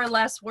mean, more or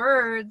less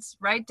words,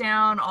 write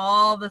down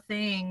all the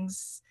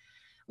things.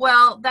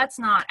 Well, that's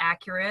not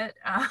accurate.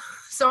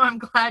 So I'm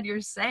glad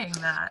you're saying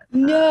that.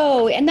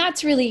 No, and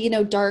that's really,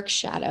 dark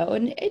shadow.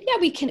 And yeah,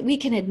 we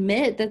can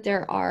admit that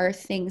there are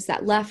things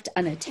that left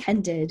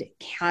unattended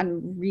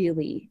can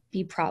really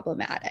be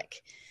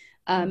problematic,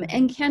 Mm-hmm.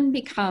 and can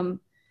become,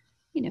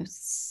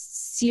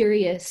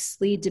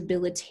 seriously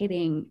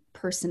debilitating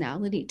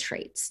personality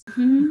traits.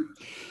 Mm-hmm.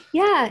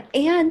 Yeah,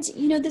 and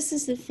this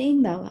is the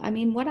thing, though. I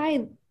mean,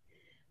 I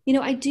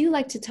do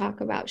like to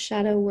talk about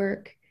shadow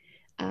work,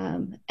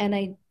 and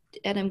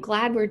I'm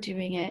glad we're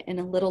doing it in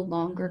a little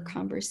longer Mm-hmm.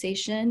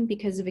 conversation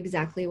because of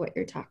exactly what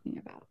you're talking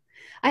about.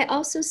 I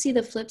also see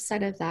the flip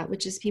side of that,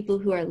 which is people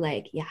who are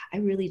like, yeah, I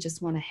really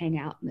just want to hang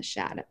out in the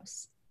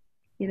shadows,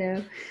 you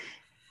know?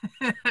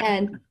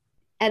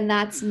 And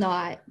that's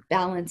not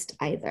balanced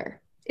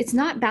either. It's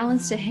not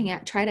balanced to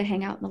Mm. try to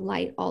hang out in the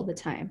light all the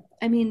time.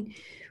 I mean,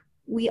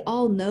 we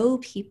all know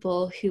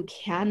people who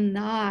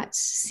cannot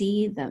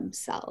see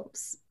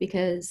themselves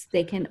because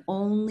they can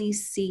only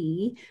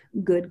see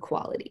good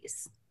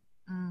qualities.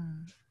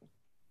 Mm.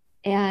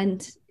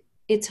 And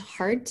it's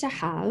hard to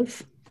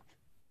have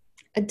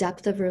a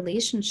depth of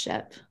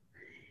relationship.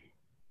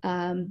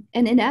 And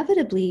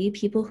inevitably,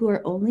 people who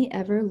are only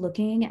ever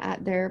looking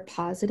at their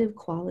positive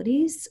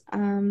qualities,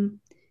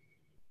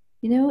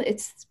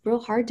 it's real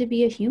hard to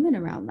be a human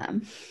around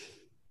them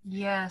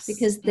Yes,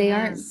 because it they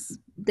aren't is.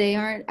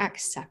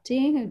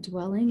 accepting or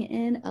dwelling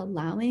in,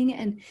 allowing.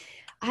 And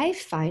I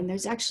find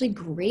there's actually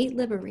great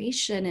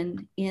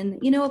liberation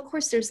in of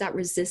course there's that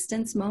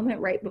resistance moment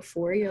right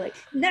before you're like,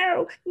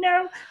 no,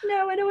 no,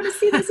 no, I don't want to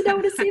see this. I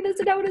don't want to see this.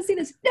 I don't want to see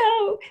this.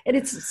 No. And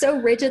it's so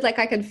rigid. Like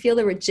I can feel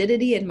the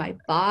rigidity in my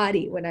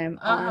body when I'm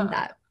on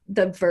Uh,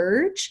 the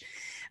verge.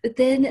 But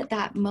then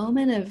that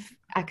moment of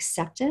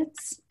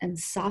acceptance and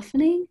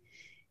softening,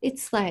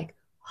 it's like,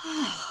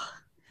 oh,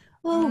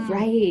 mm,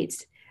 right.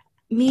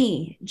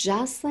 Me,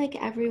 just like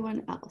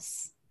everyone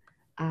else.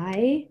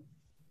 I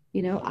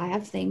I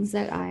have things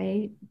that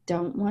I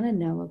don't want to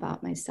know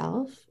about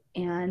myself.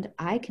 And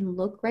I can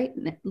look,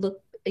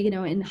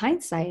 in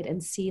hindsight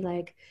and see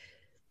like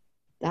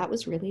that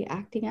was really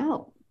acting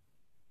out.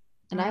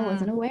 And I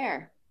wasn't mm,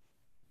 aware.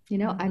 I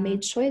mm-hmm.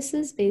 made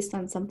choices based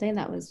on something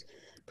that was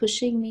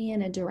pushing me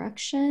in a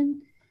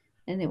direction.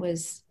 And it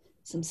was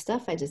some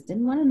stuff I just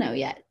didn't want to know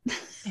yet.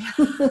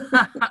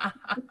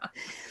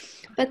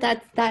 But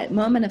that's that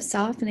moment of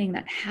softening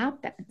that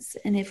happens.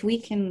 And if we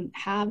can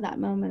have that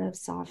moment of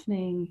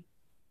softening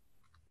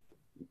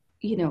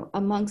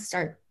amongst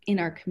in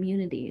our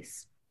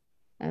communities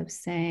of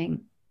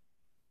saying,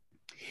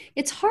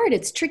 it's hard,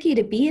 it's tricky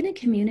to be in a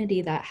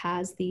community that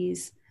has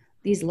these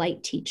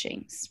light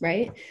teachings,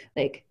 right?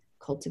 Like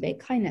cultivate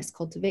kindness,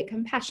 cultivate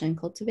compassion,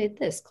 cultivate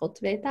this,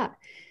 cultivate that.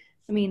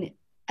 I mean,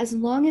 as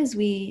long as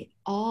we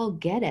all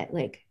get it,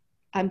 like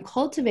I'm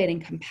cultivating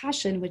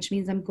compassion, which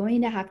means I'm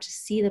going to have to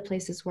see the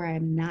places where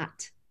I'm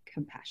not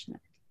compassionate.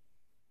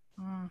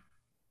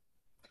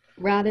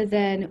 Rather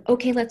than,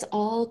 okay, let's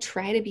all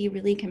try to be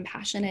really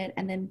compassionate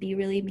and then be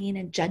really mean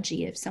and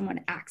judgy if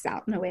someone acts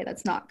out in a way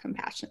that's not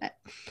compassionate.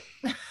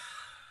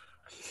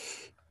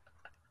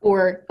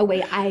 Or a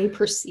way I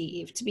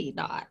perceive to be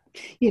not,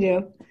 you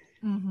know?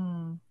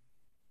 Mm-hmm.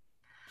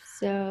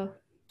 So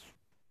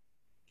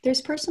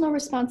there's personal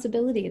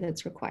responsibility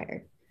that's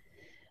required.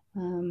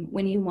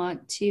 When you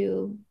want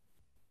to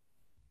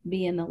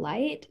be in the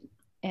light,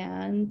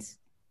 and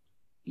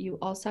you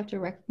also have to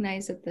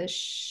recognize that the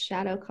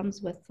shadow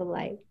comes with the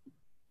light.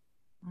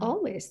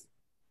 Always.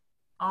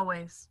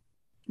 Always.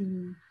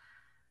 Mm.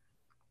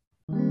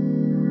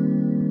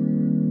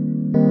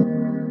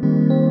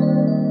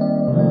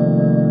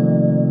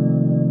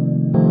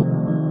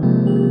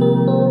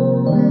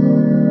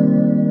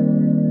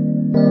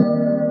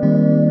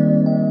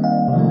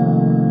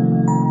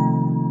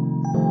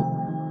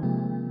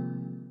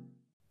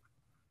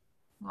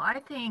 Well, I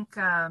think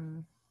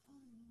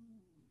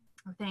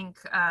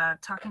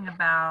talking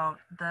about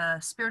the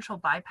spiritual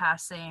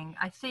bypassing,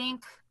 I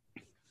think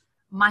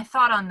my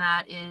thought on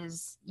that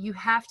is you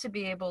have to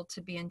be able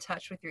to be in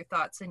touch with your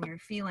thoughts and your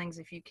feelings.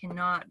 If you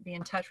cannot be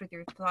in touch with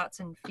your thoughts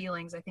and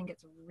feelings, I think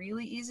it's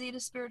really easy to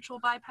spiritual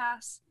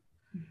bypass.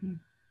 Mm-hmm.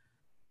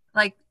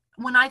 Like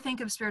when I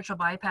think of spiritual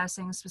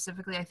bypassing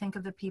specifically, I think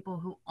of the people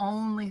who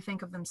only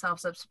think of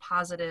themselves as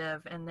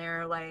positive, and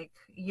they're like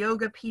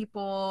yoga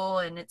people,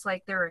 and it's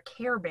like they're a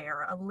Care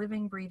Bear, a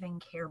living, breathing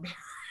Care Bear.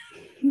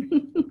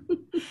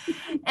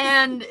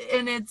 and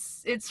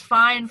it's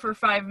fine for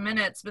 5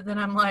 minutes, but then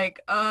I'm like,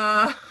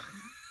 I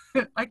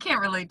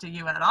can't relate to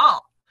you at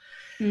all.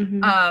 Mm-hmm.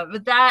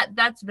 But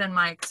that's been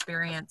my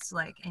experience,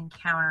 like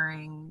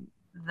encountering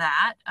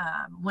that.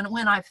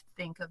 When I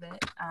think of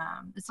it,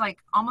 it's like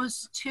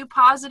almost too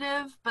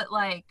positive, but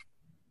like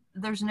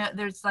there's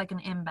like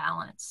an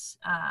imbalance,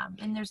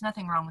 and there's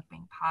nothing wrong with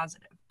being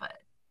positive, but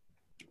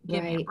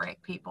give me a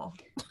break, people.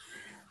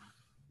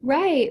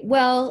 Right.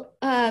 Well,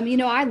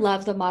 I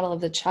love the model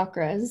of the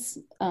chakras,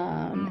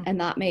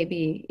 and that may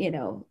be,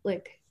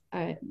 like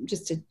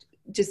just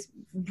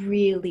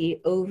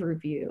really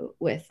overview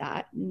with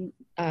that.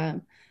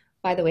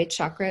 By the way,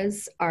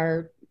 chakras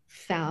are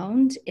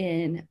found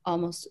in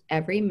almost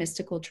every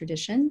mystical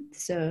tradition.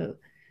 So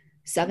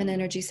 7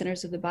 energy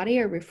centers of the body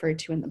are referred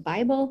to in the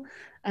Bible.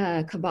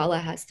 Kabbalah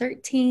has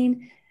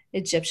 13.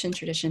 Egyptian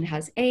tradition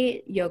has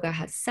 8. Yoga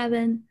has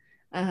 7.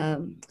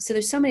 So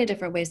there's so many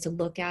different ways to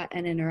look at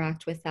and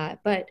interact with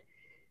that. But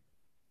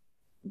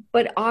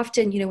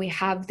often, we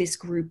have this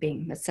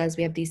grouping that says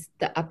we have the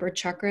upper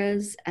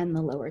chakras and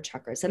the lower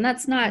chakras. And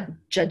that's not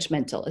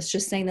judgmental. It's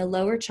just saying the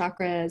lower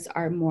chakras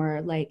are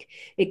more like,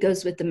 it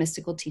goes with the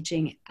mystical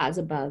teaching, as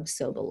above,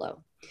 so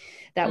below.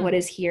 That what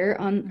is here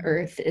on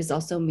earth is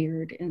also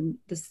mirrored in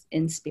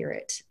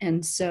spirit.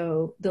 And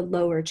so the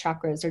lower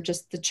chakras are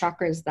just the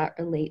chakras that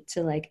relate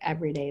to like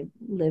everyday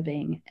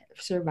living,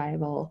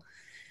 survival,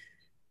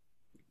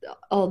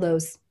 all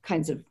those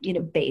kinds of,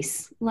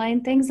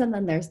 baseline things. And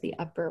then there's the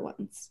upper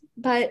ones.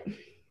 But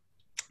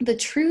the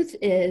truth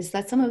is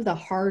that some of the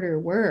harder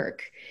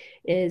work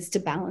is to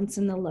balance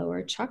in the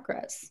lower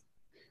chakras.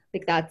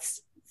 Like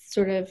that's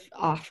sort of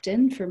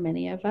often for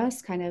many of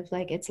us kind of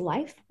like it's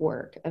life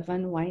work of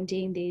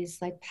unwinding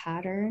these like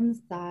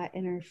patterns that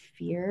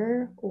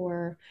interfere,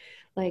 or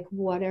like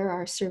what are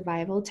our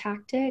survival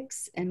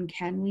tactics, and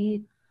can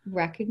we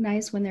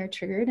recognize when they're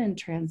triggered and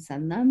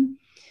transcend them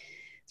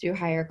through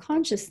higher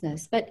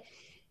consciousness. But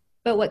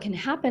what can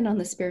happen on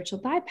the spiritual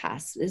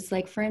bypass is,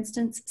 like, for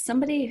instance,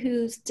 somebody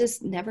who's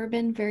just never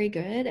been very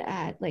good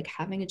at like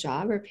having a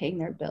job or paying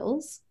their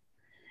bills,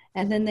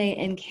 and then they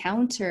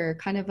encounter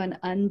kind of an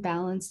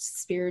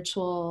unbalanced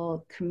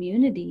spiritual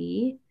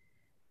community,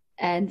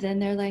 and then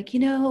they're like,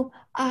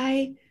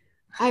 I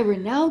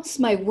renounce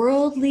my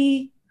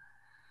worldly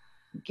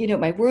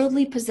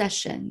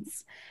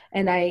possessions,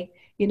 and I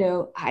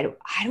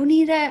don't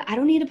need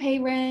to pay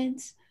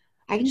rent.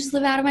 I can just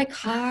live out of my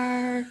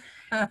car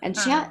and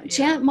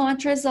chant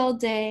mantras all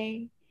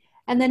day.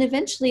 And then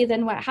eventually,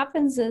 then what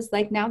happens is,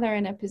 like, now they're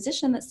in a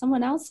position that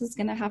someone else is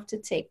going to have to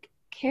take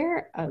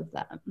care of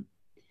them.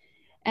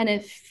 And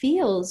it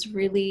feels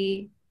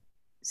really,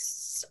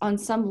 on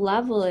some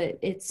level,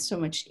 it's so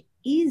much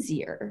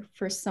easier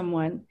for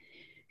someone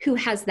who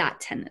has that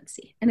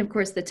tendency. And of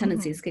course, the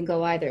tendencies can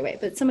go either way,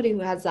 but somebody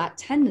who has that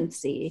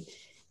tendency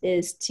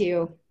is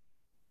to,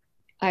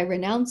 I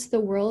renounce the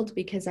world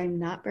because I'm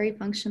not very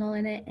functional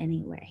in it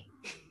anyway.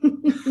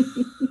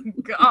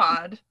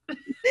 God.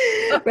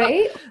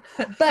 Right?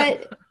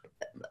 But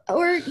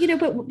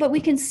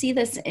we can see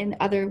this in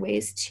other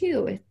ways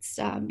too. It's,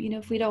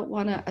 if we don't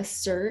want to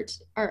assert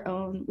our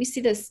own, we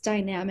see this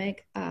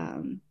dynamic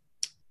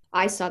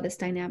I saw this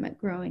dynamic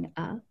growing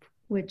up,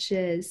 which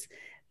is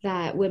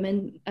that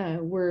women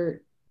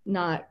were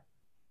not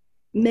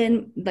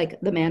men, like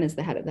the man is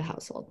the head of the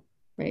household,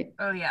 right?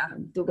 Oh yeah.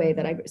 The way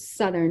that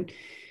Southern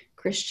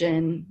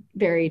Christian,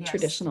 very Yes.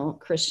 traditional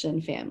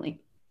Christian family.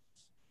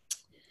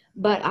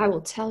 But I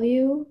will tell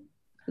you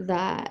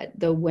that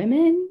the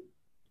women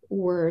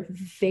were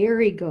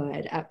very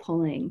good at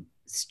pulling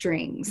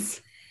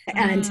strings.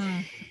 And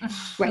Mm.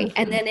 right.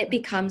 And then it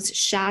becomes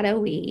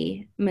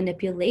shadowy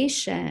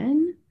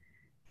manipulation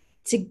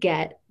to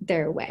get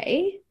their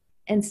way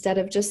instead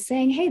of just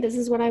saying, hey, this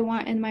is what I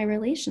want in my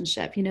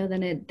relationship.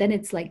 Then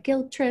it's like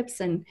guilt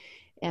trips and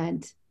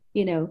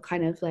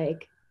kind of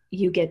like,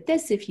 you get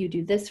this if you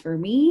do this for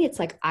me. It's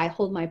like, I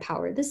hold my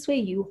power this way,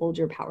 you hold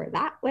your power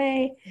that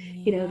way.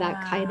 That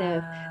kind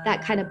of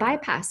Yeah.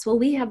 bypass. Well,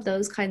 we have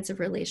those kinds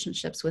of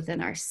relationships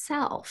within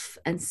ourselves,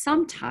 and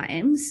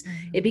sometimes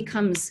it Mhm.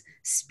 becomes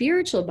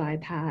spiritual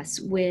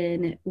bypass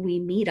when we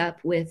meet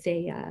up with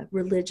a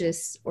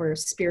religious or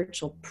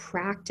spiritual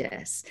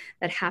practice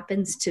that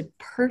happens to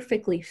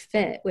perfectly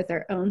fit with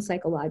our own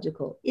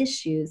psychological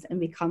issues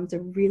and becomes a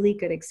really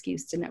good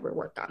excuse to never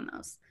work on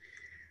those.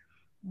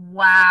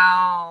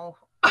 Wow.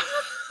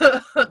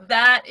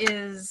 that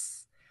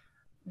is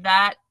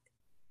that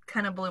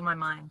kind of blew my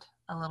mind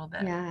a little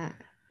bit. Yeah,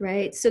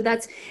 right. So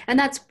that's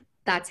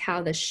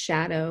how the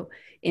shadow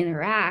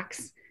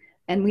interacts.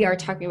 And we are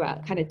talking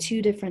about kind of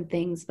two different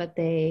things, but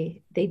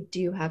they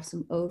do have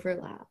some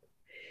overlap.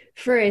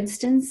 For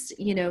instance,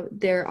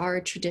 there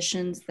are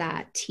traditions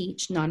that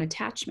teach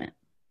non-attachment.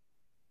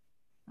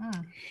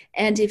 Mm.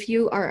 And if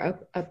you are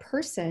a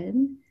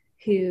person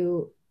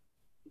who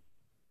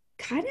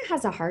kind of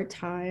has a hard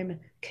time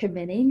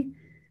committing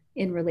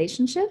in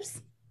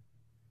relationships,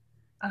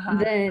 Uh-huh.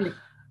 then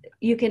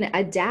you can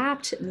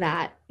adapt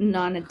that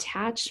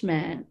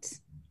non-attachment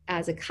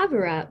as a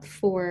cover up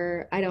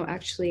for I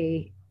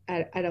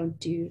don't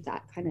do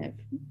that kind of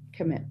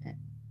commitment.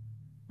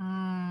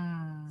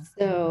 Mm.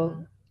 So,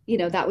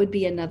 Mhm. that would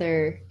be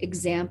another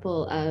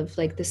example of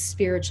like the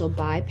spiritual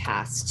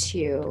bypass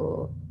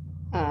to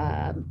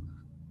um,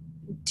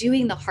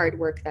 doing the hard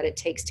work that it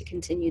takes to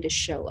continue to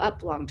show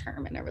up long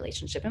term in a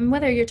relationship. And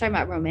whether you're talking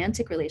about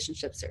romantic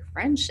relationships or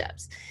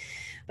friendships,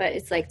 but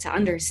it's like to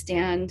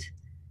understand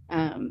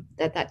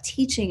that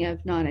teaching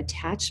of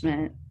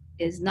non-attachment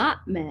is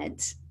not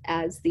meant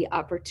as the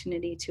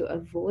opportunity to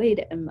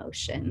avoid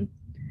emotion,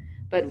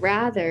 but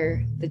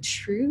rather the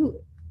true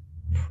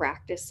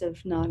practice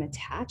of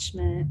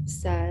non-attachment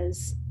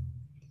says,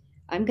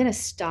 I'm going to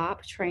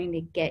stop trying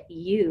to get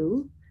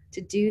you to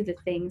do the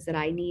things that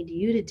I need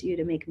you to do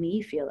to make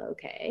me feel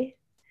okay.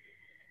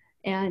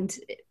 And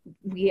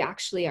we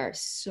actually are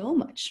so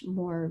much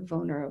more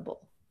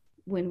vulnerable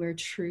when we're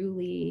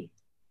truly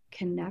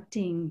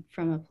connecting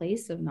from a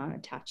place of non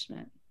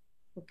attachment.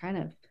 We kind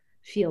of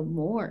feel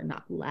more,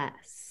 not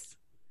less.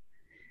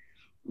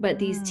 But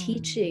these Mm.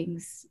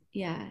 teachings,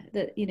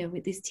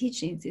 with these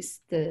teachings,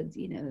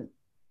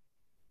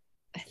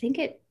 I think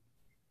it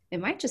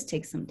might just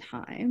take some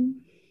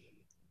time.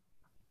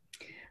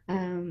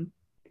 Um,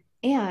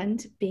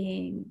 and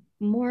being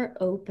more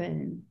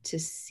open to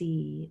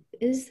see,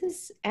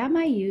 am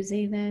I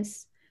using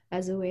this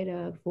as a way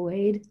to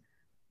avoid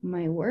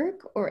my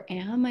work, or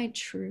am I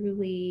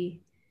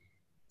truly,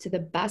 to the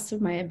best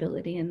of my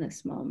ability in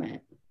this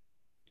moment,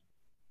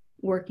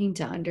 working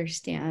to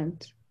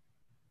understand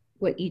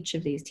what each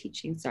of these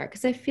teachings are?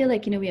 Because I feel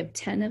like, we have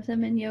 10 of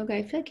them in yoga.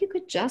 I feel like you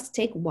could just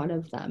take one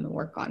of them and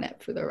work on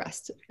it for the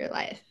rest of your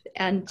life.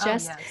 And Oh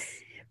just,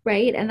 yes.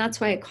 right. And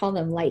that's why I call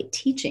them light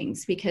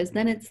teachings, because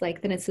then it's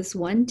this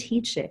one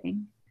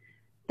teaching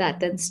that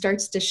then Mhm.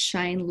 starts to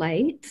shine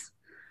light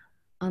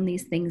on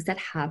these things that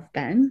have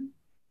been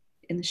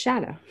in the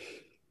shadow.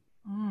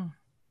 Mm.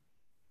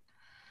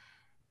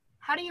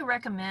 How do you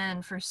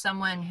recommend for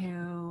someone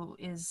who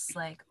is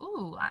like,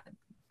 ooh,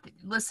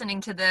 listening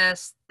to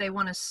this, they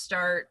want to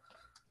start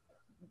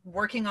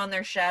working on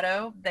their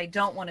shadow. They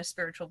don't want a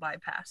spiritual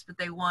bypass, but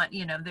they want,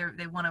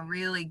 they want to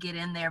really get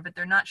in there, but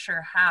they're not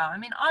sure how. I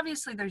mean,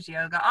 obviously there's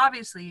yoga.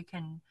 Obviously you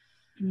can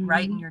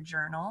write in Mm-hmm. your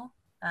journal.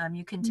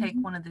 You can take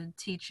Mm-hmm. one of the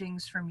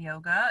teachings from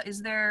yoga.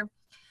 Is there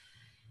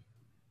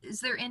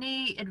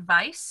any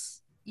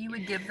advice you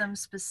would give them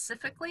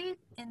specifically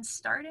in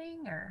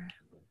starting, or?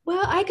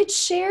 Well, I could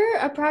share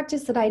a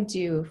practice that I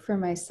do for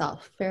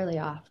myself fairly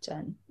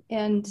often.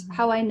 And Mm-hmm.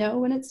 how I know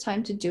when it's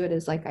time to do it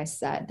is, like I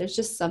said, there's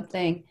just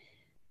something,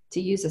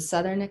 to use a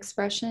Southern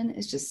expression,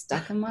 is just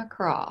stuck in my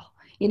craw.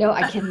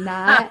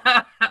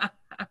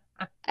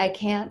 I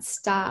can't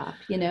stop,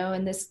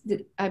 and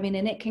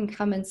and it can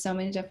come in so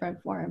many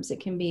different forms. It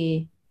can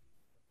be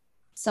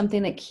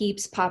something that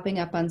keeps popping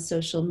up on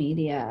social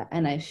media,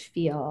 and I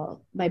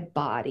feel my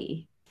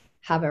body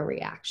have a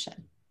reaction.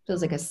 It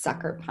feels like a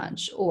sucker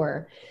punch,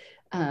 or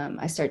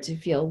I start to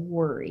feel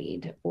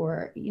worried,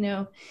 or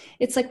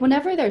it's like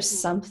whenever there's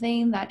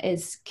something that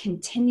is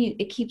continued,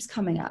 it keeps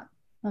coming up.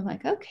 I'm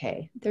like,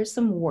 okay, there's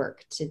some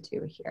work to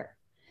do here.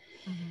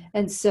 Mm-hmm.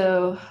 And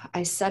so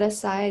I set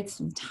aside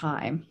some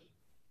time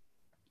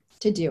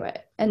to do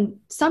it. And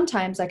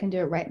sometimes I can do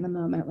it right in the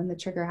moment when the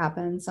trigger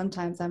happens.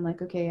 Sometimes I'm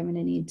like, okay, I'm going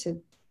to need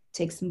to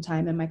take some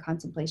time in my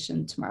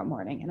contemplation tomorrow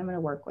morning, and I'm going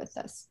to work with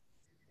this.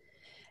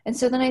 And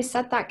so then I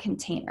set that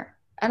container,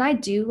 and I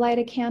do light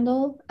a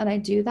candle, and I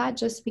do that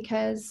just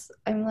because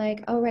I'm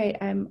like, oh, right,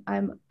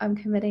 I'm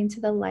committing to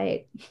the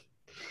light.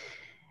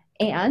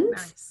 And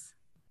Nice.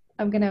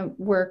 I'm going to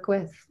work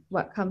with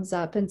what comes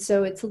up. And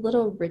so it's a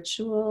little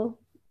ritual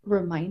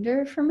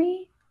reminder for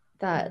me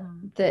that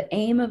the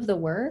aim of the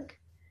work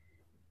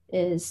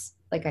is,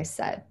 like I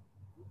said,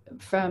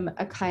 from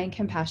a kind,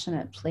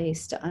 compassionate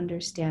place to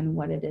understand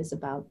what it is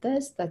about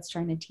this that's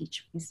trying to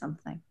teach me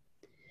something.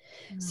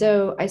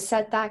 So I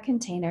set that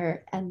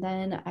container, and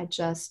then I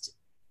just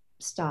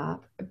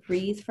stop,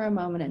 breathe for a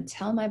moment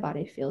until my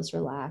body feels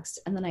relaxed.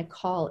 And then I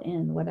call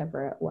in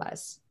whatever it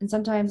was. And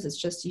sometimes it's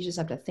just, you just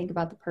have to think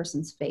about the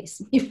person's face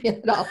and you feel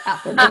it all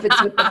happen if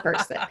it's with the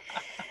person.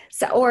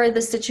 So, or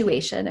the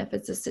situation, if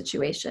it's a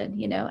situation,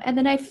 you know, and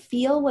then I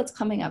feel what's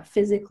coming up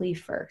physically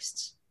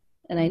first.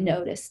 And I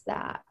notice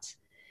that.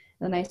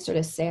 And then I sort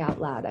of say out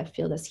loud, I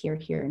feel this here,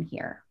 here, and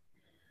here.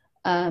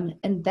 And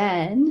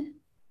then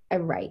I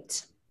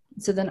write.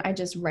 So then I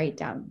just write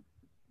down,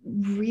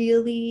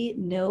 really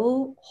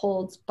no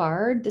holds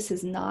barred. This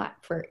is not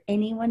for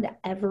anyone to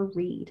ever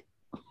read.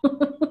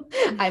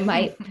 I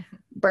might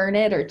burn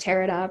it or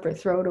tear it up or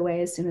throw it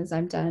away as soon as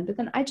I'm done. But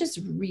then I just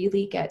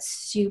really get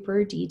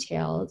super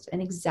detailed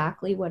and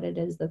exactly what it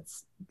is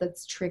that's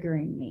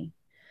triggering me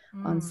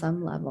on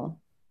some level.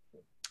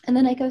 And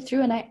then I go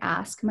through and I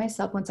ask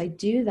myself, once I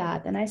do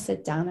that, then I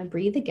sit down and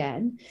breathe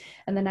again.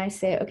 And then I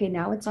say, okay,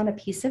 now it's on a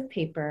piece of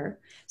paper.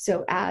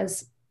 So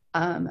as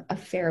a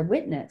fair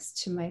witness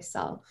to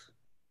myself,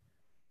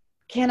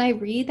 can I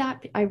read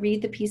that? I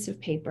read the piece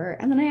of paper,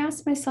 and then I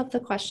ask myself the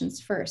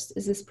questions first.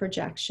 Is this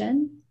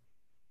projection?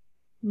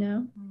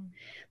 No.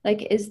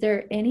 Like, is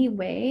there any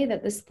way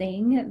that this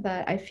thing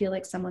that I feel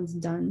like someone's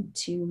done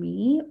to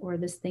me, or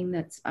this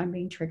thing I'm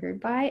being triggered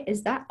by,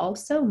 is that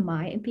also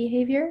my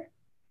behavior?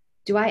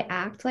 Do I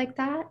act like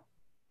that?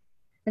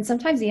 And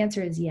sometimes the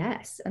answer is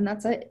yes. And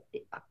that's a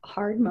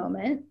hard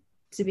moment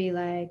to be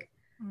like,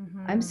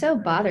 I'm so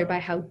bothered by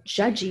how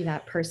judgy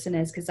that person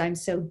is because I'm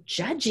so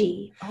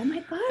judgy. Oh my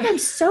God, I'm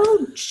so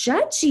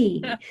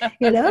judgy,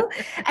 you know?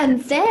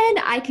 And then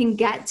I can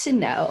get to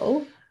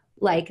know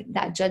like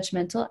that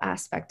judgmental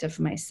aspect of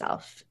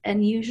myself.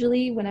 And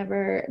usually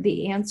whenever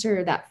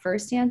that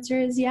first answer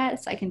is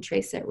yes, I can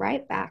trace it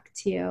right back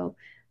to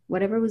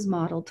whatever was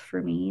modeled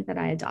for me that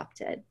I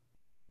adopted.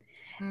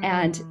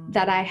 And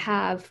that I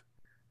have.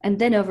 And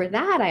then over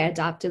that, I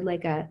adopted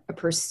like a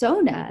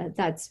persona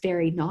that's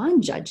very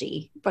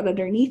non-judgy, but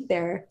underneath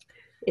there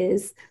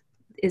is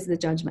the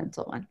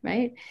judgmental one,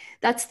 right?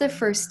 That's the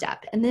first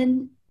step. And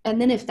then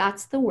if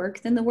that's the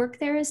work, then the work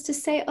there is to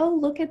say, oh,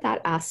 look at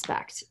that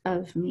aspect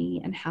of me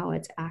and how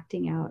it's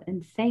acting out.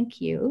 And thank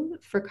you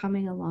for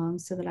coming along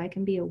so that I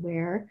can be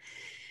aware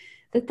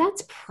that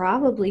that's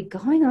probably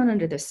going on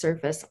under the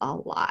surface a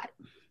lot.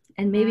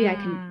 And maybe I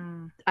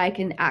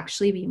can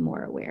actually be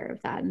more aware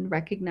of that and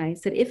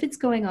recognize that if it's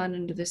going on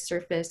under the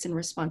surface in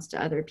response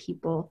to other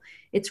people,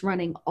 it's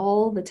running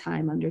all the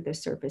time under the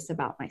surface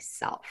about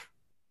myself.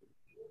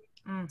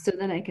 So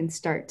then I can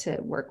start to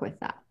work with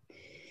that.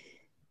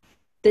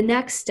 The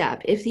next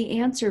step, if the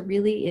answer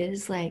really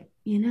is like,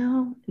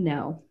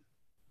 no,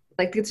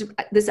 like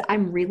this,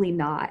 I'm really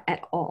not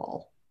at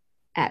all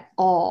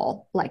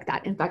like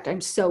that. In fact,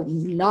 I'm so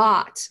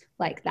not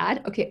like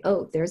that. Okay.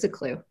 Oh, there's a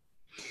clue.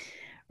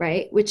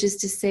 Right? Which is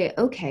to say,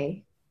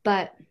 okay,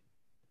 but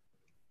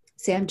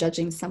say I'm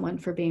judging someone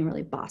for being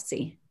really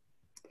bossy.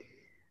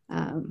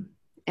 And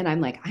I'm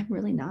like, I'm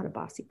really not a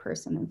bossy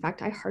person. In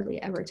fact, I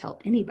hardly ever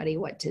tell anybody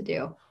what to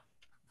do.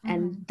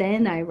 And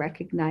then I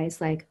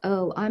recognize like,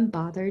 oh, I'm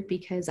bothered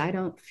because I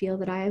don't feel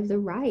that I have the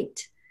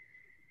right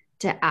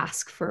to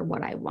ask for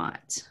what I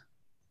want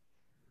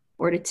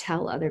or to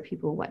tell other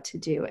people what to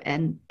do.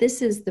 And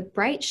this is the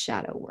bright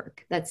shadow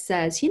work that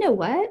says, you know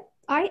what?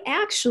 I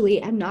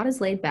actually am not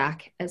as laid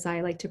back as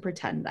I like to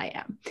pretend I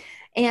am.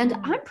 And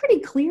I'm pretty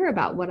clear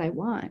about what I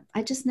want.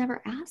 I just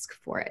never ask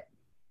for it.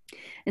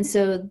 And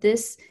so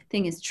this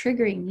thing is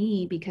triggering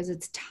me because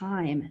it's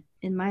time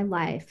in my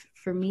life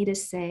for me to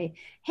say,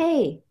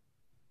 hey,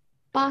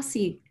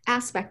 bossy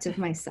aspect of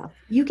myself,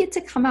 you get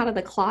to come out of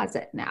the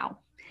closet now.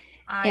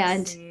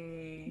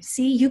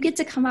 See, you get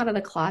to come out of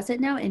the closet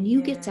now and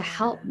you get to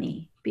help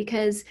me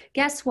because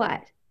guess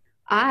what?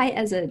 I,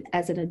 as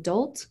an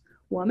adult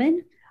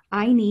woman,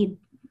 I need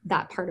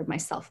that part of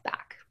myself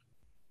back.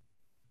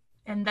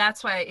 And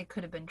that's why it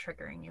could have been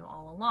triggering you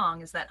all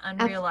along, is that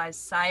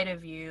unrealized side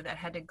of you that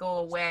had to go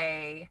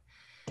away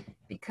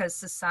because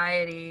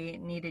society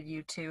needed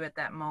you to at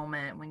that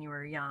moment when you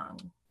were young.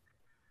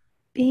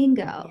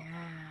 Bingo.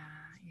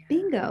 Yeah.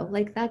 Bingo.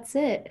 Like that's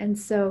it. And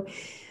so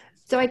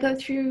I go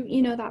through,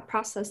 that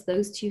process,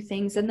 those two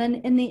things. And then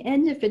in the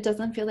end, if it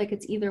doesn't feel like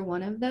it's either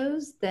one of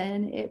those,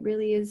 then it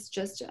really is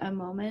just a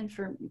moment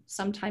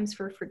sometimes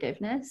for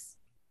forgiveness.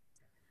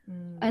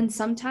 Mm. And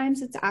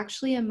sometimes it's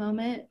actually a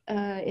moment,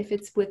 if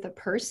it's with a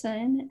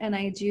person and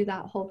I do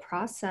that whole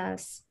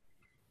process,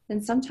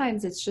 then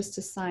sometimes it's just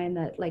a sign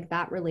that like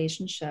that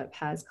relationship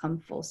has come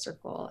full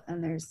circle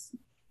and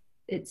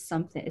it's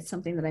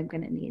something that I'm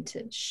going to need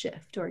to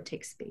shift or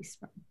take space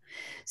from.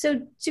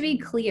 So to be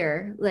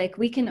clear, like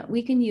we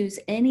can use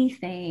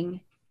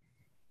anything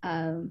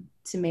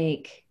to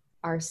make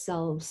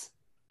ourselves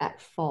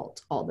at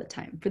fault all the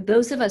time. For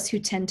those of us who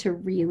tend to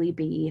really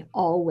be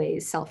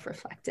always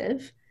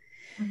self-reflective,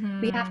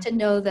 we have Mm-hmm. to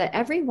know that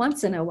every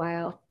once in a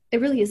while,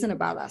 it really isn't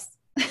about us.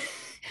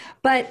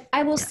 But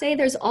I will say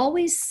there's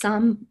always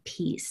some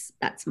piece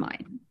that's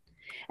mine.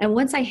 And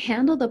once I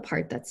handle the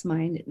part that's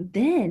mine,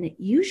 then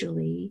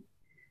usually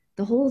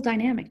the whole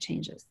dynamic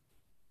changes.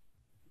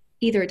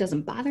 Either it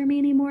doesn't bother me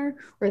anymore,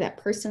 or that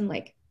person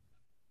like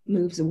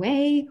moves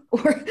away,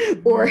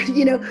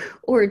 Mm-hmm.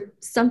 or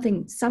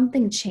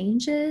something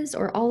changes,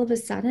 or all of a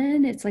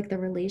sudden it's like the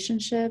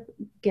relationship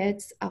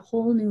gets a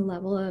whole new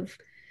level of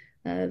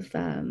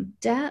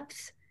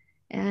depth.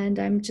 And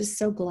I'm just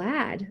so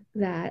glad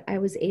that I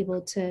was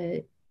able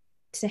to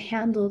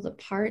handle the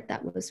part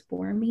that was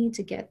for me,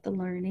 to get the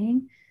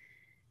learning,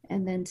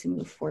 and then to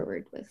move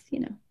forward with,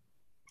 a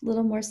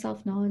little more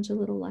self-knowledge, a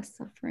little less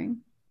suffering.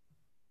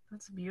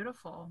 That's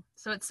beautiful.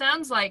 So it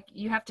sounds like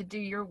you have to do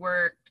your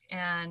work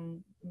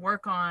and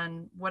work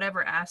on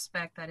whatever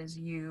aspect that is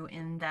you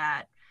in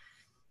that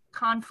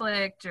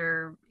conflict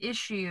or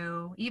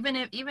issue, even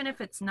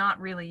if it's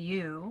not really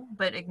you,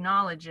 but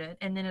acknowledge it,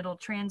 and then it'll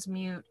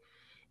transmute,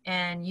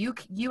 and you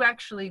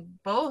actually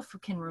both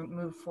can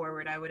move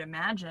forward, I would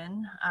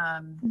imagine.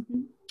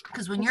 Mm-hmm.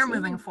 Because when you're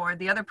moving Absolutely. forward,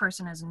 the other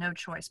person has no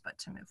choice but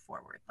to move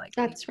forward. Like,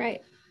 That's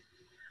right.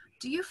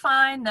 do you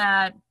find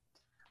that,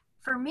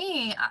 for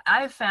me,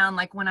 I've found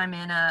like when I'm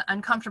in an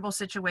uncomfortable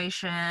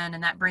situation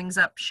and that brings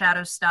up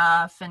shadow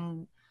stuff,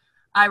 and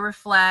I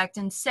reflect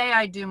and say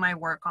I do my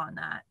work on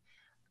that.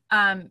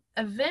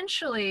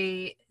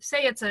 Eventually,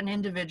 say it's an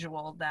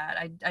individual that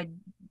I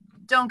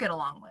don't get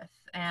along with,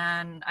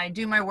 and I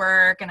do my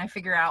work and I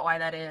figure out why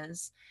that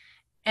is.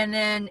 And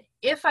then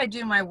if I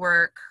do my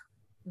work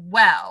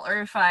well,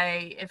 or if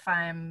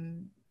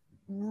I'm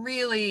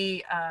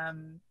really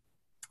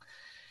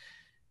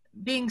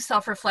being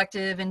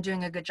self-reflective and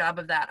doing a good job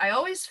of that, I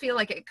always feel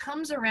like it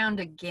comes around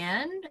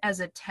again as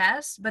a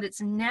test, but it's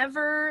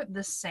never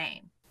the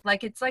same.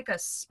 Like it's like a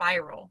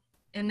spiral,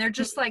 and they're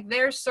just like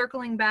they're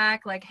circling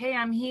back like, hey,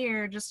 I'm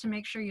here just to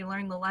make sure you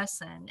learn the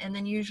lesson. And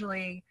then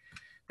usually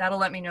that'll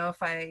let me know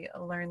if I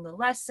learned the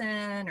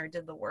lesson or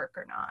did the work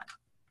or not.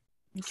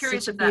 I'm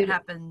curious Such a if that beautiful,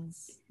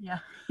 happens. Yeah.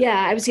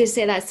 yeah, I was going to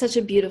say that's such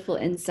a beautiful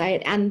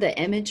insight. And the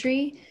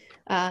imagery,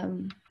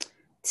 um,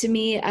 to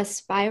me, a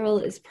spiral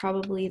is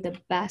probably the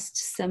best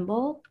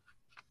symbol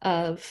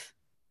of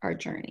our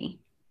journey,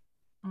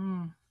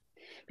 Mm.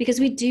 because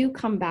we do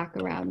come back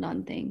around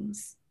on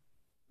things,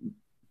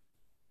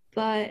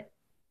 but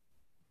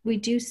we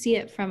do see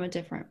it from a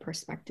different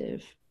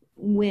perspective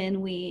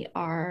when we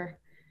are,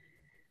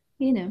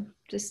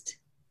 just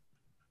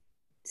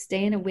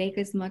staying awake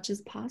as much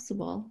as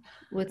possible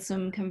with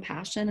some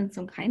compassion and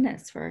some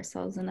kindness for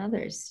ourselves and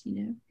others.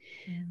 Like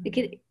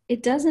Mm-hmm.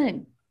 it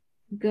doesn't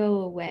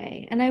go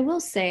away. And I will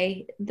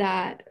say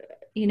that,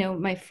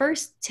 my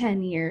first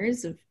 10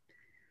 years of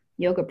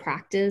yoga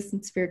practice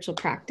and spiritual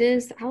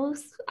practice, I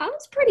was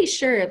pretty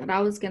sure that I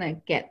was going to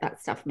get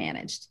that stuff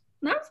managed.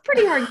 And I was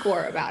pretty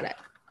hardcore about it.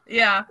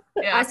 Yeah.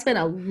 I Yeah. spent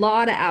a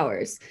lot of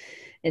hours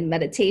in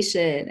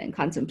meditation and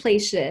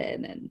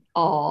contemplation and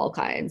all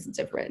kinds of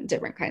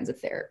different kinds of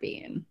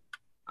therapy,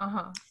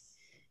 Uh-huh.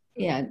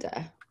 and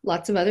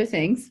lots of other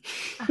things.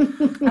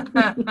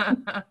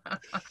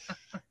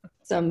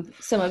 Some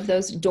of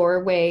those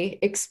doorway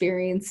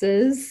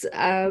experiences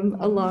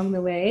Mm-hmm. along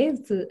the way.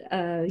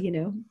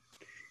 So,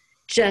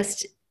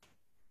 just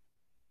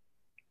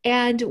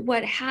and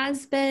what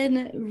has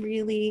been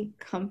really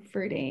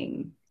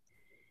comforting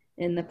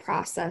in the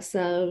process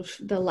of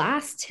the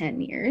last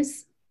 10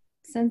 years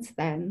since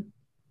then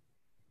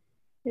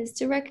is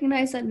to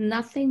recognize that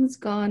nothing's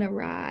gone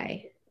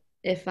awry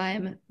if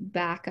I'm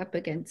back up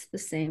against the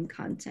same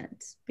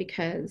content,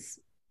 because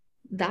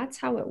that's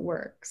how it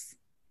works.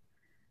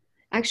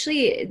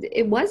 Actually,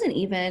 it wasn't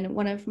even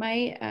one of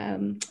my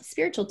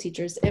spiritual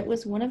teachers. It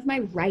was one of my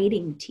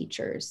writing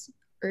teachers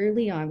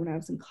early on when I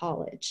was in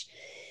college.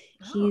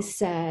 He Oh.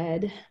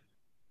 said,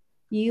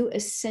 you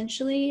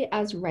essentially,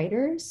 as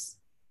writers,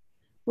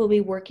 will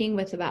be working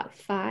with about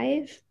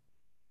 5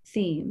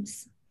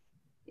 themes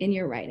in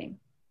your writing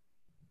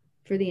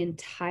for the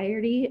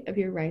entirety of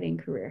your writing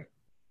career.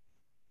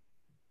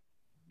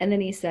 And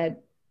then he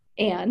said,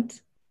 and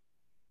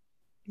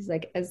he's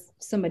like, as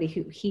somebody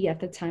who he at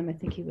the time, I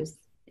think he was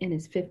in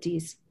his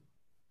 50s,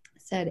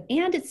 said,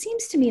 and it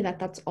seems to me that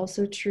that's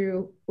also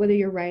true whether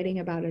you're writing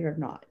about it or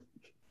not.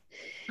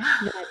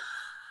 that,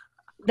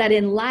 that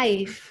in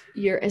life,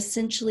 you're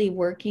essentially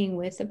working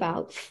with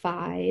about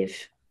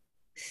 5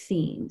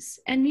 themes.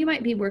 And you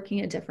might be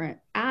working a different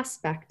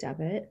aspect of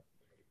it,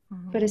 but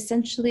Mm-hmm.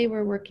 essentially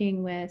we're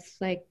working with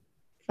like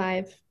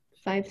five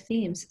 5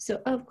 themes.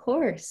 So of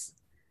course,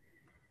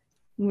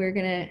 we're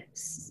going to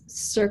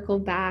circle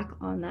back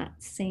on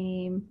that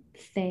same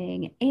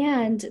thing,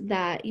 and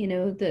that, you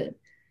know, the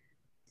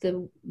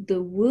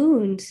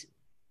wound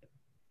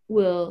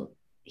will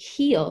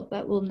heal,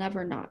 but will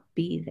never not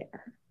be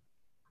there.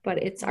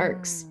 But it's our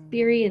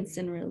experience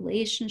and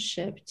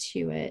relationship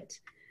to it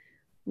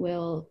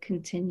will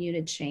continue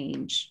to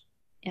change.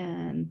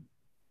 And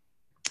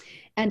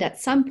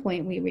at some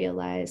point we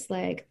realize,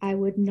 like, I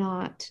would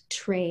not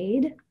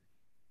trade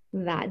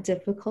that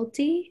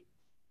difficulty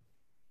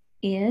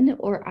in,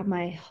 or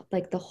my,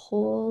 like, the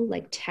whole,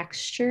 like,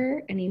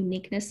 texture and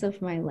uniqueness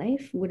of my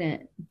life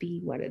wouldn't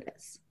be what it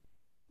is.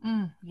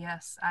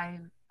 Yes,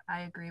 I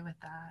agree with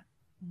that.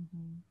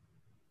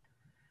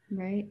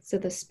 Right. So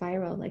the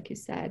spiral, like you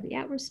said,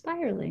 yeah, we're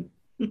spiraling.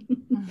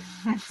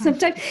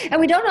 Sometimes, and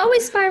we don't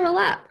always spiral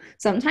up.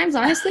 Sometimes,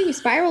 honestly, we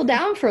spiral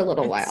down for a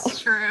little while. It's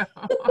true.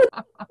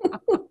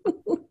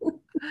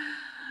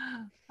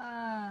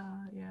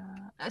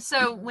 Yeah.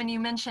 So when you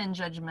mentioned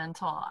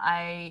judgmental,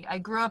 I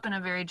grew up in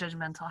a very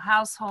judgmental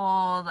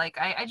household. Like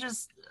I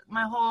just,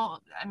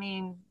 I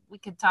mean, we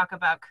could talk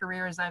about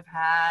careers I've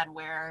had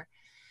where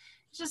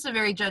it's just a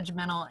very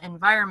judgmental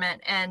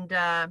environment.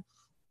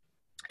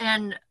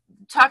 And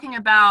talking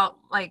about,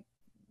 like,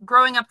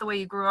 growing up the way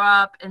you grew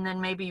up, and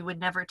then maybe you would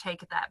never take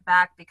that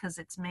back because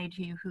it's made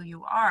you who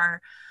you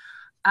are.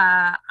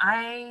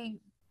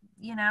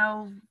 You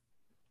know,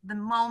 the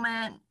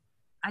moment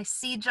I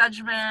see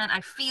judgment,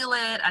 I feel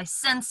it, I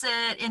sense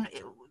it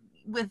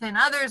within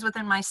others,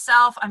 within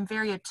myself, I'm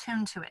very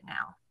attuned to it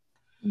now.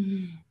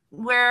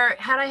 Where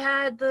had I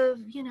had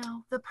the, you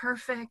know, the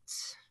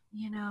perfect,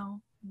 you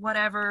know,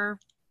 whatever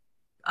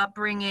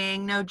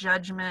upbringing, no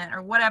judgment,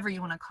 or whatever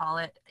you want to call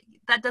it,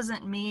 that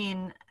doesn't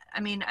mean,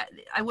 I mean,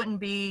 I wouldn't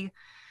be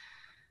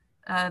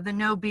the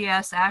no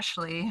BS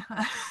Ashley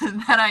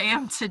that I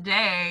am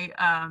today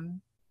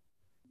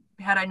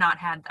had I not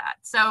had that.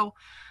 So,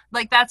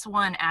 like, that's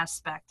one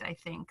aspect I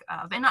think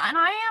of. And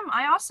I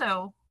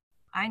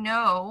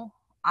know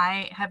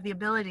I have the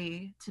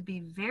ability to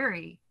be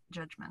very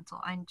judgmental.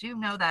 I do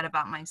know that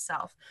about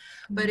myself,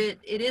 but it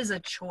is a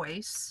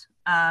choice.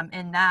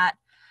 And that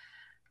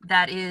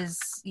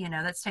is, you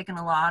know, that's taken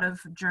a lot of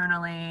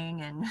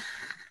journaling and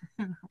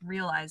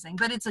realizing,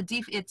 but it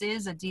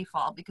is a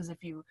default, because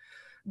if you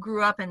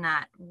grew up in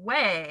that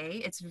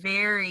way, it's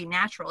very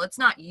natural. It's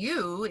not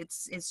you,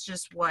 it's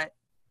just what,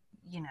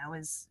 you know,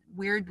 is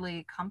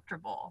weirdly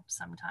comfortable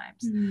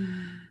sometimes.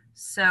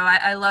 So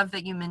I love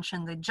that you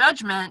mentioned the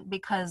judgment,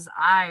 because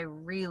I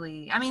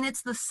mean,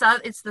 it's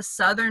the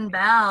Southern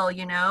belle,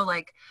 you know,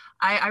 like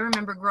I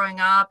remember growing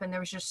up and there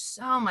was just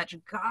so much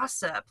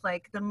gossip.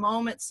 Like the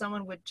moment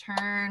someone would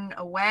turn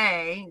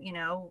away, you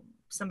know,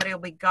 somebody will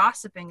be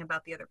gossiping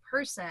about the other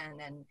person.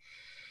 And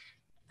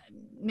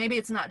maybe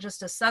it's not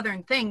just a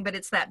Southern thing, but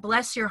it's that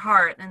bless your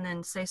heart and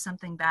then say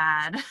something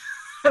bad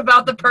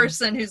about the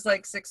person who's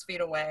like 6 feet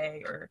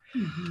away, or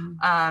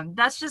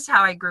that's just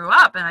how I grew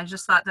up, and I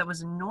just thought that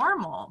was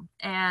normal.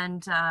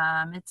 And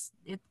that's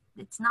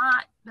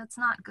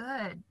not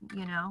good,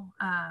 you know.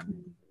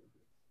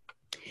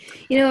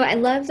 You know, I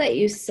love that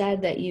you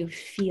said that you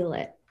feel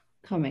it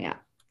coming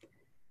up.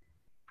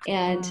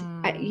 And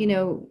you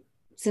know,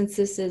 since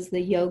this is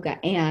the yoga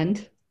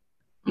and,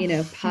 you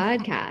know,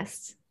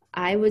 podcast,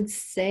 I would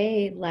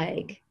say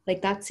like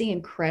that's the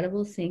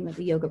incredible thing that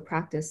the yoga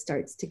practice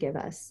starts to give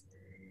us,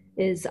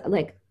 is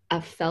like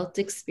a felt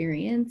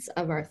experience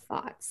of our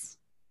thoughts.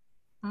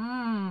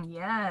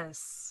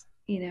 Yes.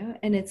 You know,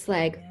 and it's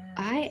like,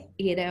 yes.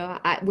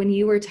 When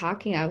you were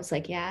talking, I was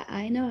like, yeah,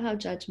 I know how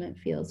judgment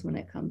feels when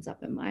it comes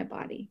up in my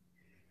body.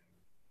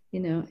 You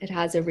know, it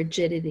has a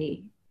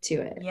rigidity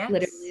to it. Yes.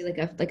 Literally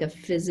like a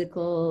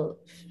physical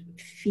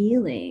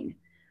feeling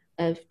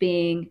of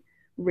being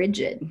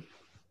rigid.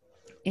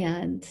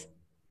 And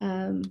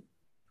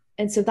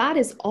so that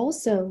is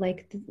also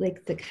like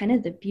the kind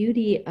of the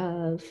beauty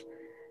of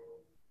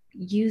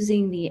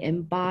using the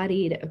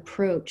embodied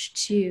approach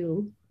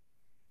to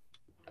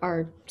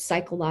our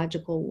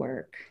psychological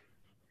work,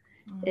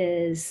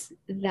 is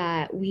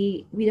that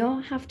we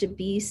don't have to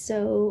be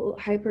so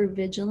hyper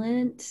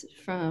vigilant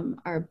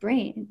from our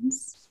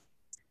brains.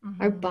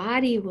 Our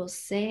body will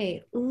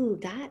say, ooh,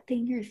 that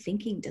thing you're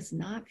thinking does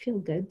not feel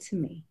good to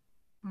me.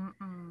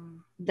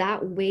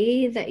 That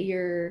way that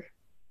you're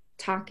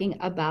talking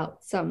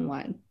about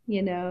someone,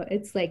 you know,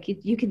 it's like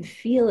you can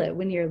feel it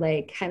when you're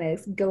like kind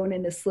of going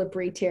into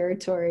slippery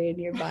territory, and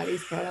your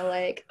body's kind of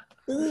like,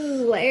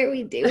 ooh, why are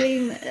we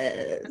doing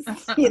this?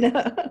 You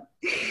know?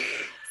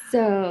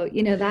 So,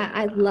 you know, that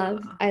I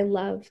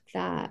love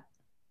that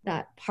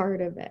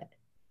part of it,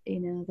 you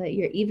know, that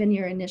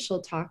your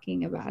initial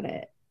talking about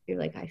it, you're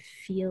like, I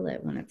feel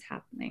it when it's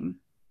happening.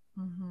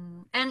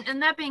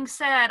 And that being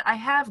said, I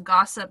have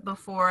gossiped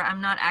before.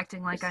 I'm not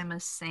acting like I'm a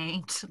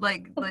saint.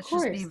 Like, let's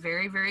just be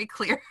very, very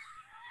clear.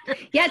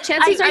 Yeah,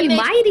 chances are you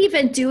might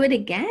even do it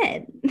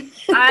again.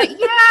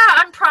 Yeah,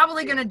 I'm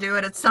probably going to do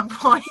it at some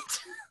point.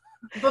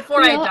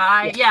 before We I all,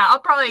 die. yeah, Yeah, I'll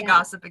probably yeah.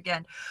 gossip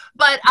again.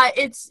 But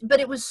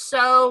it was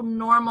so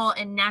normal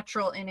and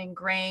natural and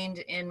ingrained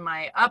in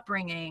my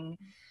upbringing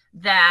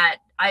that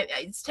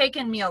it's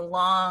taken me a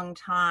long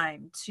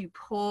time to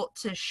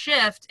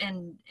shift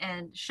and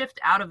shift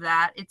out of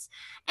that. And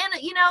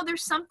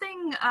there's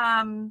something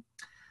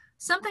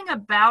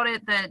about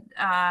it that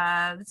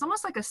it's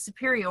almost like a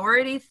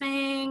superiority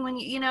thing when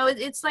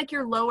it's like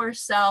your lower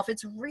self.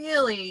 It's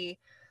really,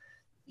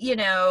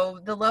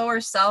 the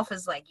lower self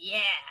is like,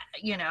 yeah,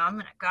 I'm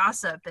gonna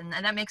gossip, and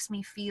that makes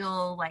me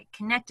feel like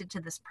connected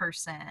to this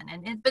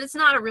person, but it's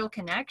not a real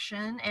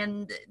connection,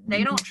 and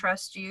they don't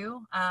trust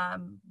you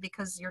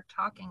because you're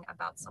talking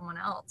about someone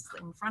else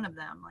in front of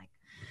them. Like,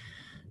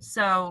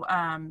 so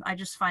I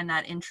just find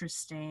that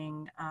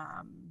interesting.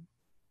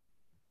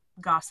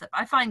 Gossip,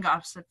 I find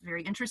gossip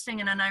very interesting.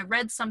 And then I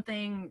read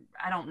something,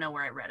 I don't know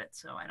where I read it,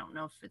 so I don't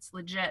know if it's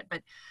legit,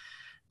 but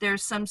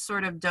there's some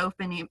sort of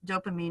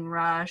dopamine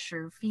rush,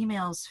 or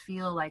females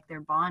feel like they're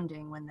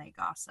bonding when they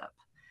gossip.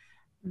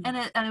 And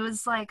it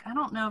was like, I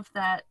don't know if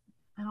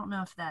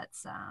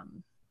that's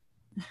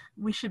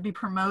we should be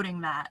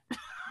promoting that.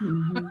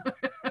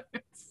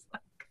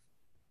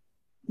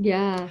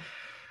 Yeah.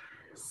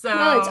 So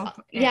Well,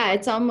 anyway.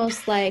 it's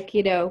almost like,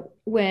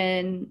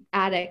 when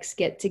addicts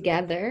get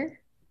together,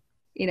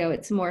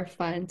 it's more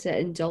fun to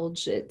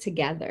indulge it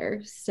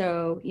together.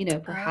 So,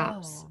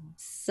 perhaps Oh.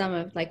 some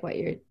of like what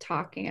you're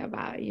talking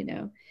about,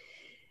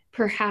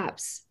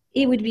 perhaps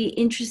it would be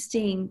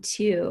interesting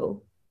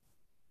to,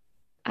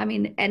 I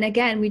mean, and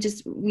again, we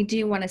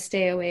do want to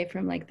stay away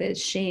from like the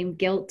shame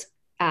guilt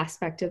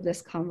aspect of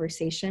this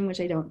conversation, which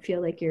I don't feel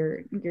like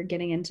you're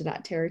getting into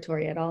that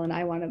territory at all. And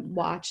I want to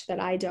watch that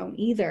I don't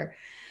either.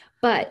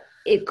 But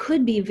it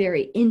could be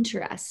very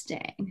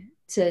interesting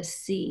to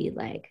see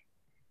like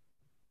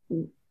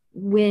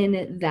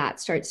when that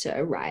starts to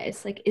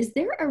arise. Like, is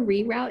there a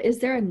reroute? Is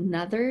there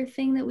another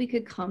thing that we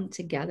could come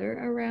together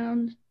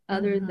around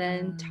other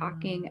than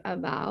talking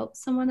about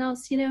someone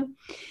else,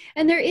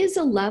 And there is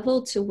a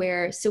level to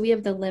where, so we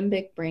have the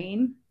limbic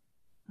brain,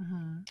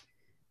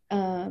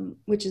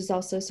 which is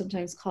also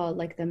sometimes called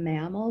like the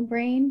mammal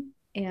brain.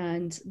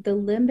 And the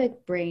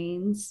limbic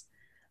brain's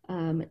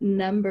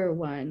number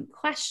one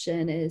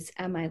question is,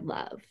 am I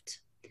loved?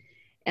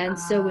 And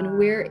so when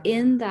we're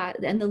in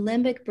that, and the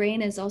limbic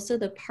brain is also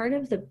the part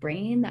of the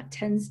brain that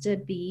tends to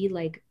be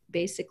like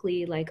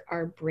basically like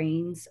our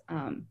brain's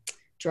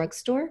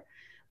drugstore.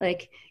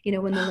 Like,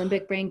 when the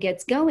limbic brain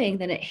gets going,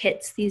 then it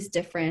hits these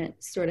different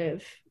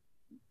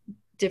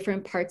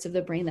parts of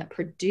the brain that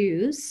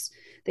produce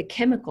the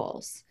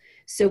chemicals.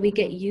 So we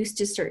get used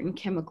to certain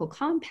chemical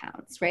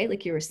compounds, right?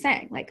 Like you were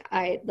saying, like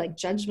I like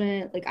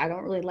judgment, like I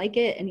don't really like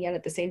it. And yet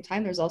at the same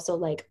time, there's also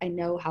like, I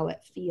know how it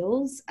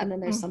feels. And then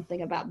there's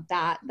something about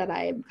that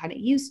I'm kind of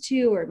used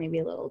to, or maybe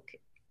a little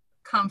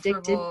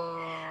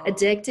comfortable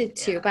addicted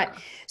to. But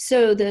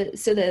so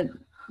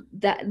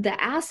the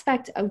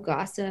aspect of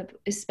gossip,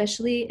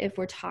 especially if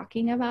we're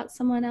talking about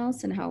someone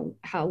else and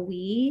how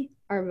we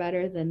are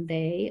better than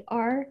they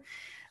are,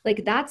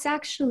 like that's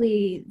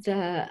actually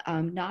the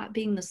not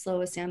being the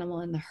slowest animal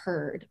in the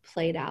herd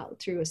played out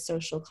through a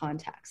social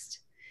context.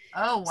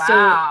 Oh,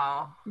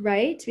 wow. So,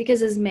 right?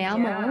 Because as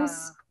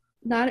mammals,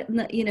 not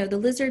the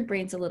lizard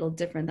brain's a little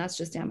different. That's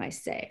just, am I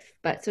safe?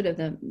 But sort of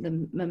the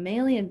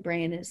mammalian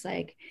brain is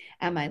like,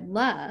 am I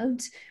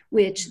loved?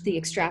 Which the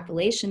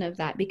extrapolation of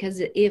that,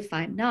 because if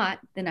I'm not,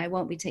 then I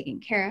won't be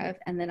taken care of,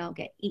 and then I'll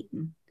get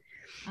eaten.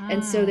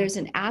 And so there's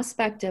an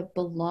aspect of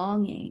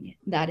belonging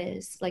that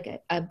is like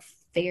a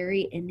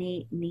very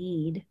innate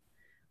need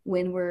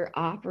when we're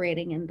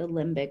operating in the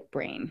limbic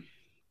brain.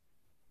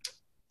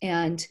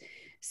 And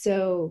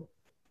so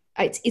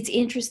it's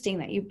interesting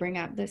that you bring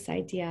up this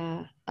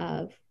idea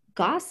of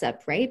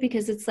gossip, right?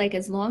 Because it's like,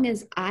 as long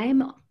as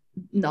I'm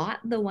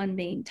not the one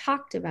being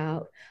talked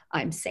about,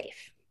 I'm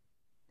safe.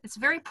 It's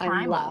very primal.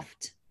 I'm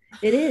loved.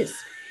 It is.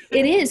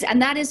 It is. And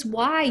that is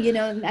why,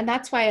 and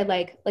that's why I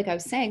like I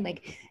was saying,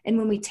 like, and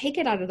when we take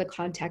it out of the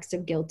context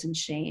of guilt and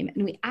shame,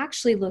 and we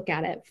actually look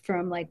at it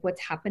from like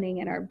what's happening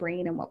in our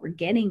brain and what we're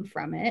getting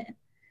from it,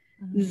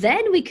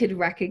 then we could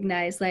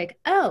recognize like,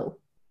 oh,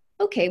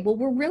 okay, well,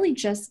 we're really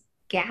just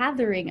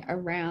gathering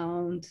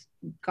around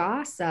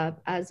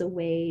gossip as a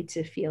way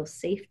to feel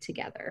safe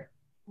together.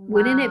 Wow.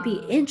 Wouldn't it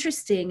be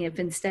interesting if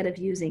instead of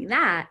using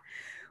that,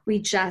 we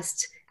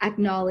just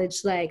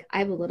acknowledge like, I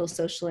have a little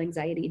social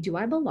anxiety. Do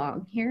I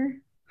belong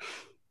here?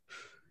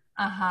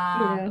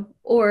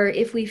 Or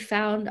if we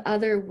found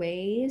other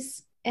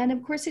ways, and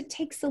of course it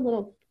takes a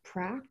little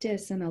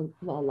practice and a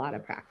lot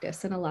of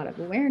practice and a lot of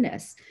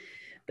awareness,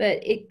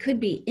 but it could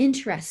be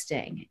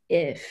interesting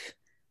if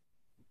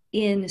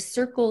in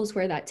circles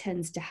where that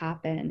tends to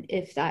happen,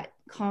 if that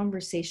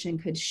conversation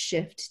could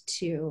shift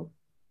to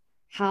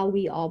how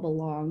we all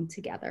belong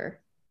together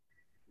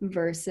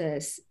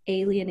versus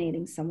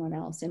alienating someone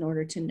else in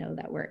order to know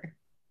that we're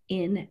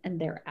in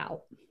and they're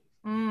out.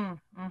 And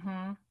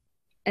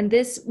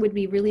this would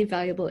be really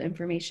valuable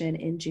information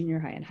in junior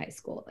high and high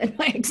school, in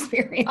my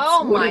experience.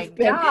 Oh my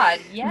God,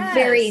 yes.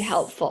 Very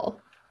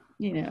helpful,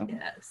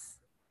 Yes.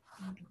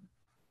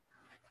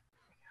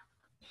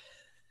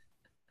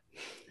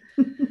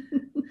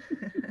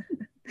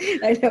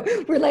 I know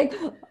we're like,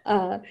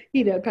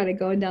 kind of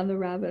going down the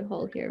rabbit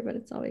hole here, but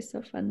it's always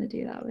so fun to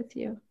do that with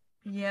you.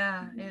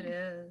 Yeah, it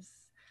is.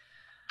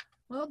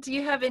 Well, do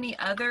you have any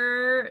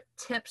other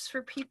tips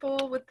for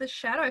people with the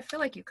shadow? I feel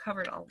like you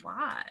covered a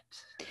lot.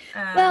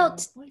 Well,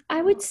 What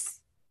I would, else?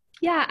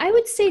 I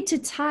would say to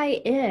tie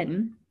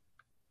in,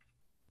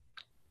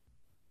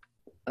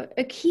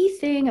 a key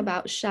thing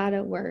about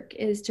shadow work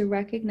is to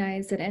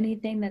recognize that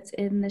anything that's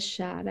in the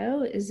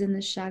shadow is in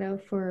the shadow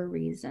for a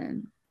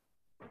reason.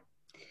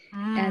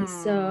 And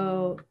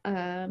so,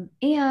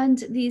 and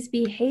these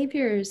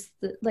behaviors,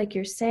 that, like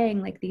you're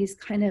saying, like these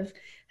kind of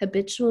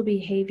habitual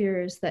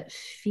behaviors that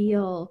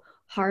feel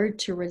hard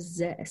to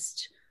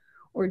resist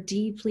or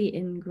deeply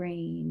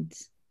ingrained,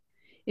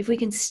 if we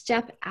can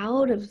step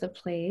out of the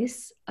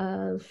place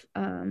of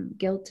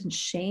guilt and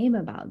shame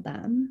about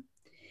them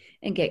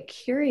and get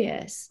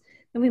curious,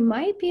 then we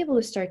might be able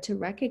to start to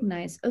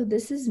recognize, oh,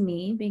 this is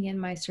me being in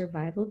my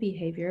survival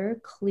behavior.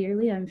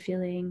 Clearly, I'm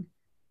feeling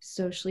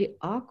socially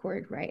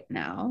awkward right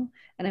now.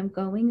 And I'm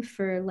going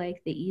for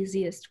like the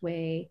easiest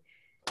way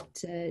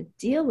to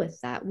deal with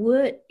that.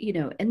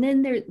 And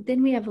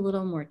then we have a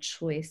little more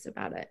choice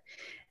about it.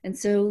 And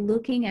so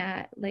looking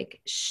at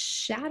like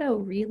shadow,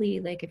 really,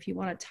 like if you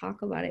want to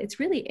talk about it, it's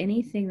really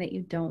anything that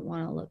you don't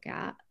want to look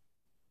at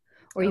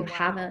or Oh,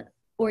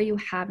 wow. you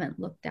haven't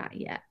looked at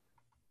yet.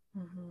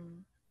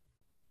 Mm-hmm.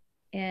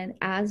 And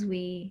as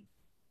we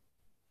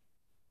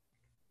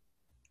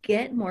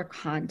get more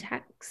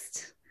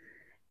context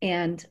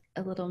and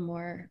a little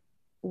more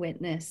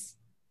witness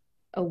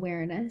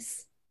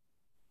awareness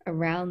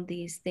around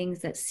these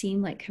things that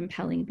seem like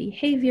compelling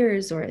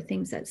behaviors or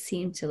things that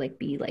seem to like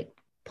be like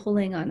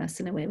pulling on us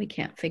in a way we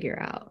can't figure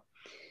out.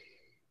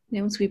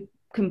 Once we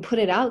can put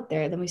it out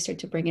there, then we start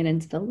to bring it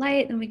into the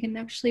light and we can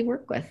actually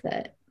work with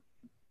it.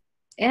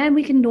 And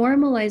we can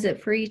normalize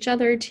it for each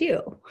other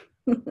too,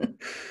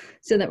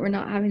 so that we're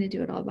not having to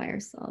do it all by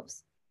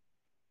ourselves.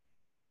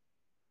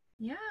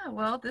 Yeah,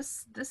 well,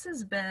 this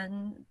has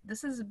been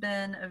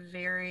a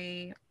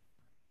very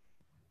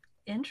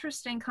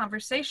interesting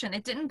conversation.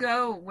 It didn't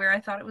go where I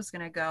thought it was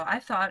going to go.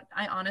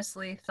 I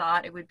honestly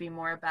thought it would be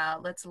more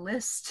about let's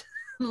list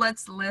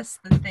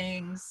the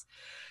things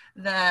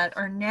that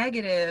are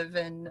negative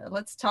and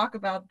let's talk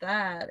about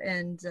that.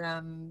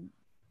 And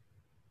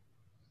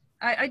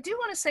I do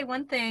want to say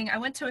one thing. I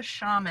went to a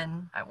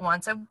shaman at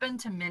once. I've been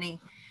to many.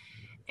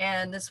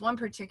 And this one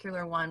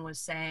particular one was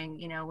saying,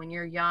 when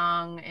you're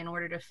young, in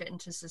order to fit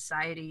into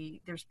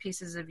society, there's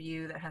pieces of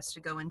you that has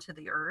to go into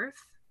the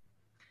earth.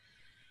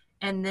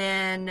 And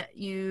then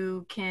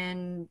you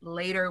can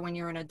later, when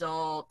you're an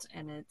adult,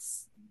 and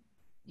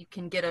you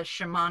can get a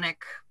shamanic,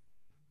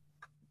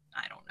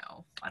 I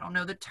don't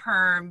know the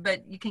term,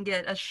 but you can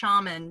get a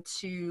shaman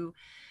to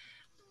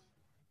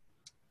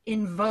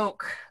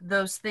invoke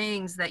those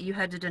things that you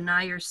had to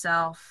deny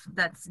yourself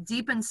that's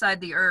deep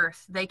inside the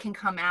earth. They can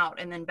come out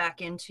and then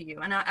back into you.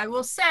 And I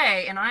will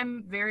say, and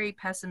I'm a very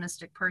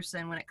pessimistic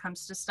person when it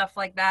comes to stuff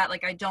like that.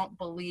 Like I don't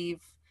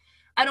believe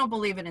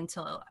it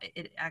until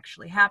it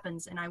actually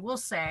happens. And I will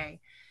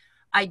say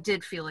I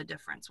did feel a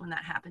difference when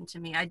that happened to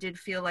me. I did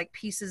feel like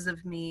pieces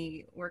of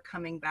me were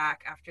coming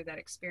back after that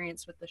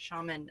experience with the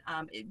shaman.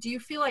 Do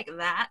you feel like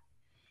that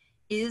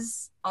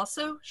is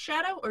also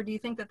shadow, or do you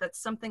think that that's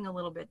something a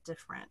little bit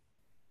different?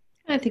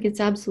 I think it's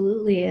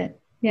absolutely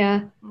it.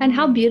 Yeah. And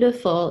how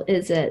beautiful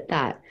is it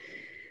that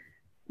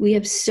we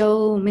have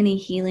so many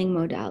healing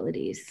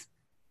modalities?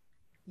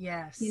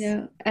 Yes.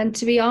 And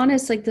to be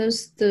honest, like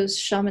those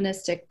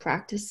shamanistic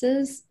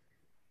practices,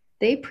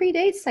 they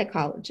predate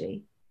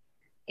psychology.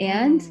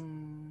 And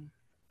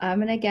I'm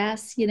gonna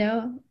guess,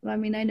 I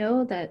mean, I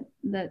know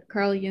that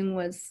Carl Jung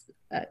was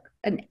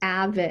an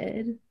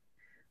avid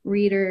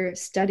reader,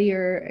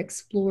 studier,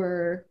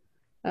 explorer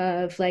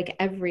of like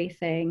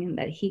everything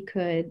that he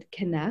could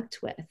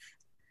connect with.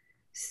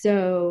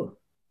 So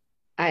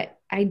I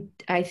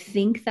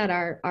think that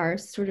our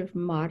sort of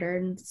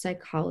modern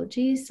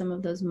psychology, some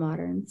of those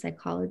modern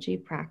psychology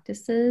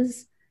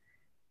practices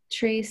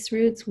trace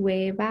roots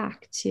way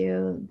back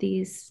to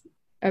these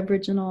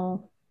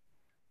original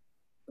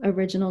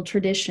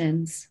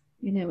traditions,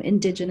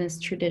 indigenous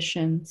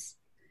traditions.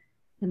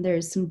 And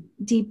there's some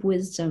deep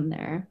wisdom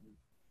there.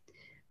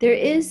 There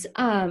is,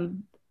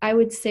 I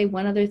would say,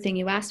 one other thing.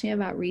 You asked me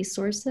about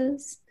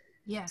resources.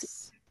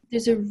 Yes.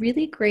 There's a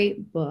really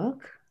great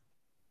book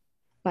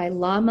by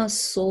Lama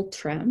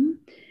Tsultrim,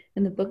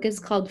 and the book is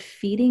called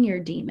Feeding Your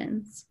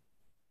Demons.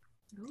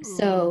 Ooh.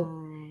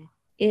 So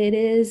it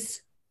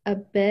is a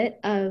bit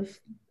of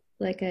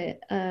like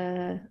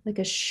a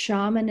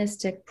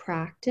shamanistic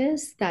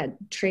practice that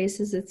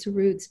traces its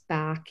roots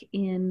back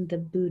in the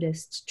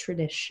Buddhist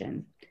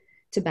tradition,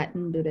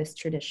 Tibetan Buddhist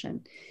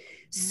tradition.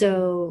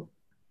 So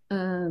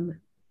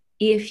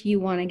if you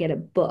want to get a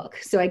book,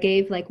 so I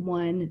gave like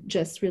one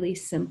just really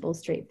simple,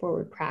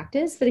 straightforward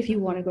practice, but if you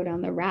want to go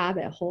down the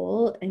rabbit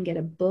hole and get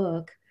a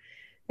book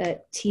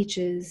that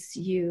teaches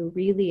you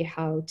really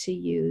how to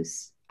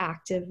use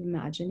active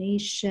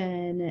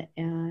imagination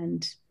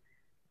and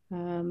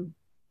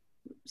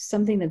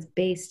something that's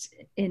based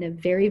in a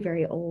very,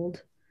 very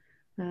old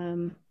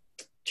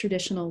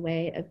traditional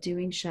way of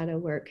doing shadow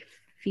work.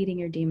 Feeding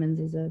Your Demons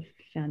is a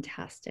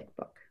fantastic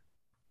book.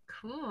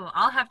 Cool.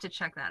 I'll have to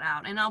check that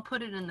out, and I'll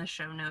put it in the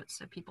show notes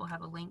so people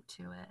have a link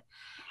to it.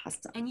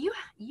 Awesome. And you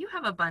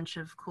have a bunch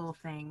of cool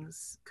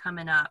things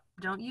coming up,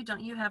 don't you?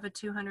 Don't you have a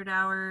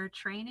 200-hour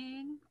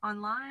training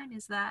online?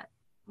 Is that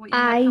what you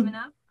have coming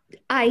up?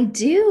 I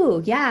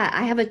do. Yeah.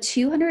 I have a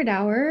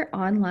 200-hour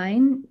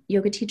online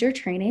yoga teacher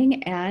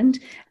training. And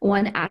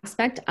one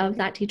aspect of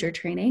that teacher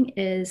training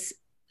is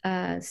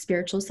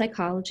spiritual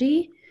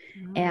psychology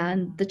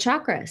and the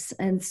chakras.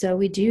 And so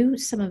we do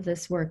some of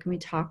this work and we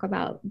talk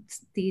about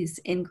these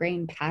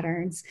ingrained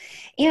patterns.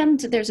 And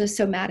there's a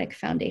somatic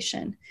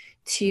foundation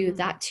to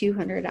that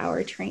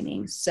 200-hour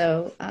training.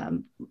 So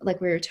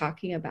like we were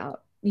talking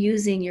about,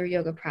 using your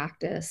yoga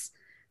practice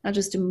not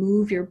just to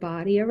move your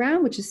body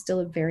around, which is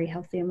still a very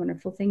healthy and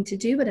wonderful thing to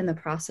do, but in the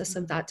process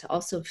of that to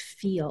also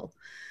feel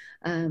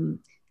in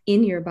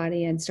your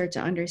body and start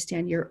to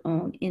understand your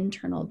own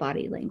internal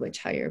body language,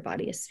 how your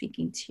body is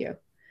speaking to you.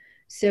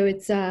 So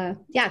it's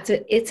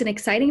an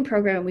exciting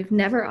program. We've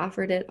never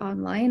offered it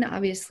online.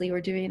 Obviously, we're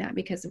doing that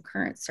because of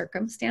current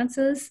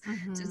circumstances.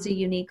 So it's a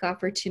unique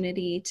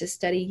opportunity to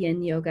study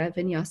yin yoga,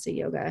 vinyasa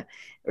yoga,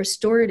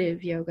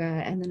 restorative yoga,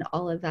 and then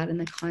all of that in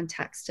the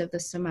context of the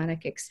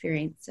somatic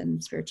experience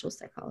and spiritual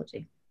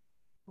psychology.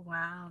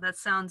 Wow, that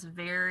sounds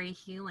very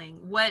healing.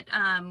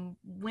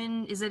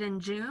 When is it, in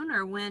June,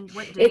 or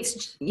what date?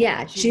 It's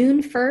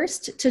June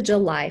 1st to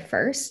July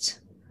 1st.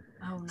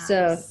 Oh, nice.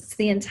 So it's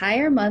the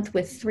entire month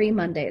with 3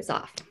 Mondays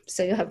off.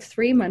 So you'll have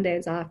 3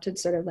 Mondays off to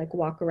sort of like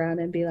walk around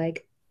and be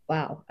like,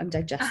 wow, I'm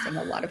digesting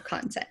a lot of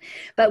content.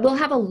 But we'll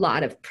have a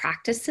lot of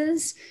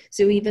practices.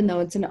 So even though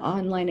it's an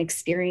online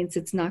experience,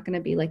 it's not going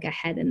to be like a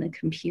head in the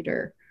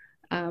computer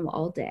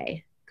all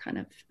day kind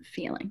of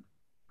feeling.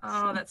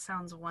 Oh, that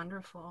sounds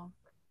wonderful.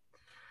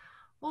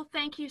 Well,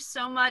 thank you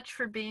so much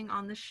for being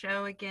on the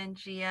show again,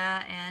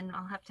 Gia, and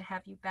I'll have to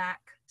have you back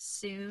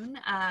soon.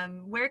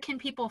 Where can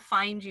people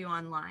find you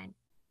online?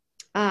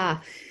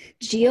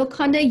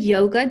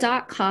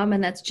 GiocondaYoga.com,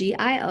 and that's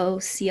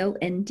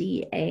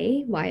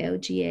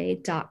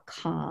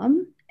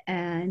GIOCONDAYOGA.com.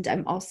 And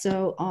I'm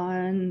also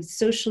on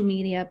social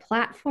media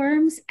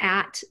platforms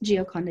at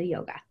Gioconda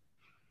Yoga.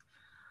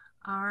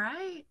 All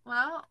right.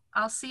 Well,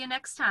 I'll see you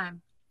next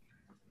time.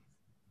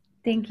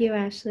 Thank you,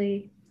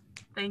 Ashley.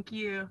 Thank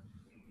you.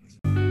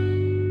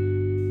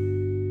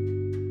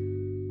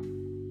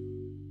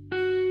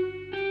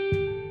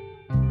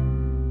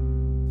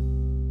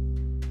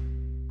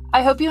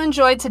 I hope you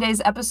enjoyed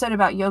today's episode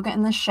about yoga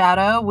in the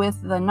shadow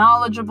with the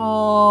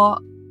knowledgeable,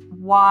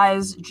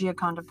 wise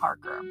Gioconda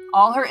Parker.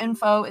 All her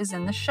info is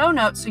in the show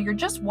notes, so you're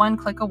just one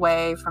click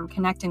away from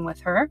connecting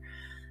with her.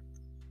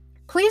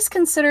 Please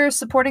consider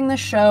supporting the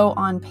show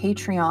on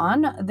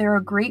Patreon. There are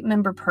great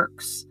member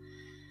perks.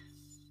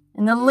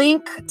 And the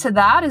link to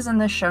that is in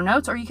the show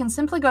notes, or you can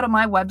simply go to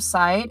my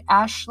website,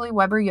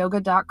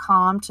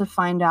 ashleyweberyoga.com, to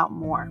find out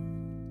more.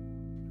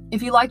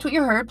 If you liked what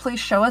you heard,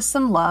 please show us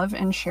some love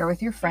and share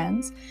with your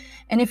friends.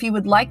 And if you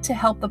would like to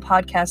help the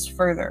podcast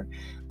further,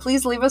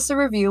 please leave us a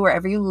review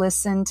wherever you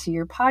listen to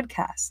your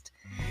podcast.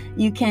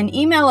 You can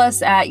email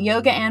us at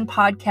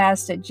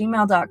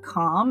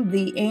yogaandpodcast@gmail.com.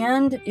 The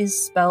and is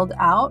spelled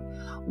out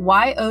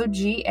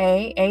YOGAAND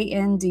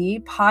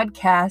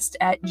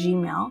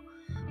podcast@gmail.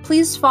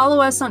 Please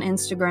follow us on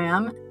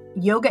Instagram.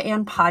 Yoga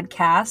and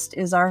Podcast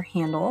is our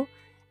handle.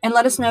 And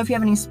let us know if you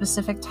have any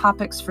specific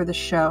topics for the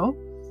show.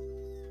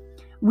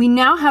 We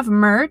now have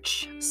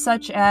merch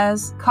such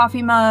as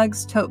coffee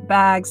mugs, tote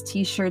bags,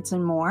 t-shirts,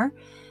 and more.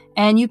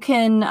 And you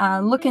can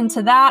look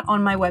into that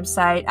on my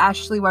website,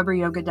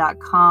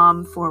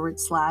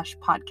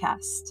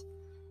 ashleyweberyoga.com/podcast.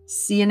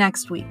 See you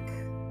next week.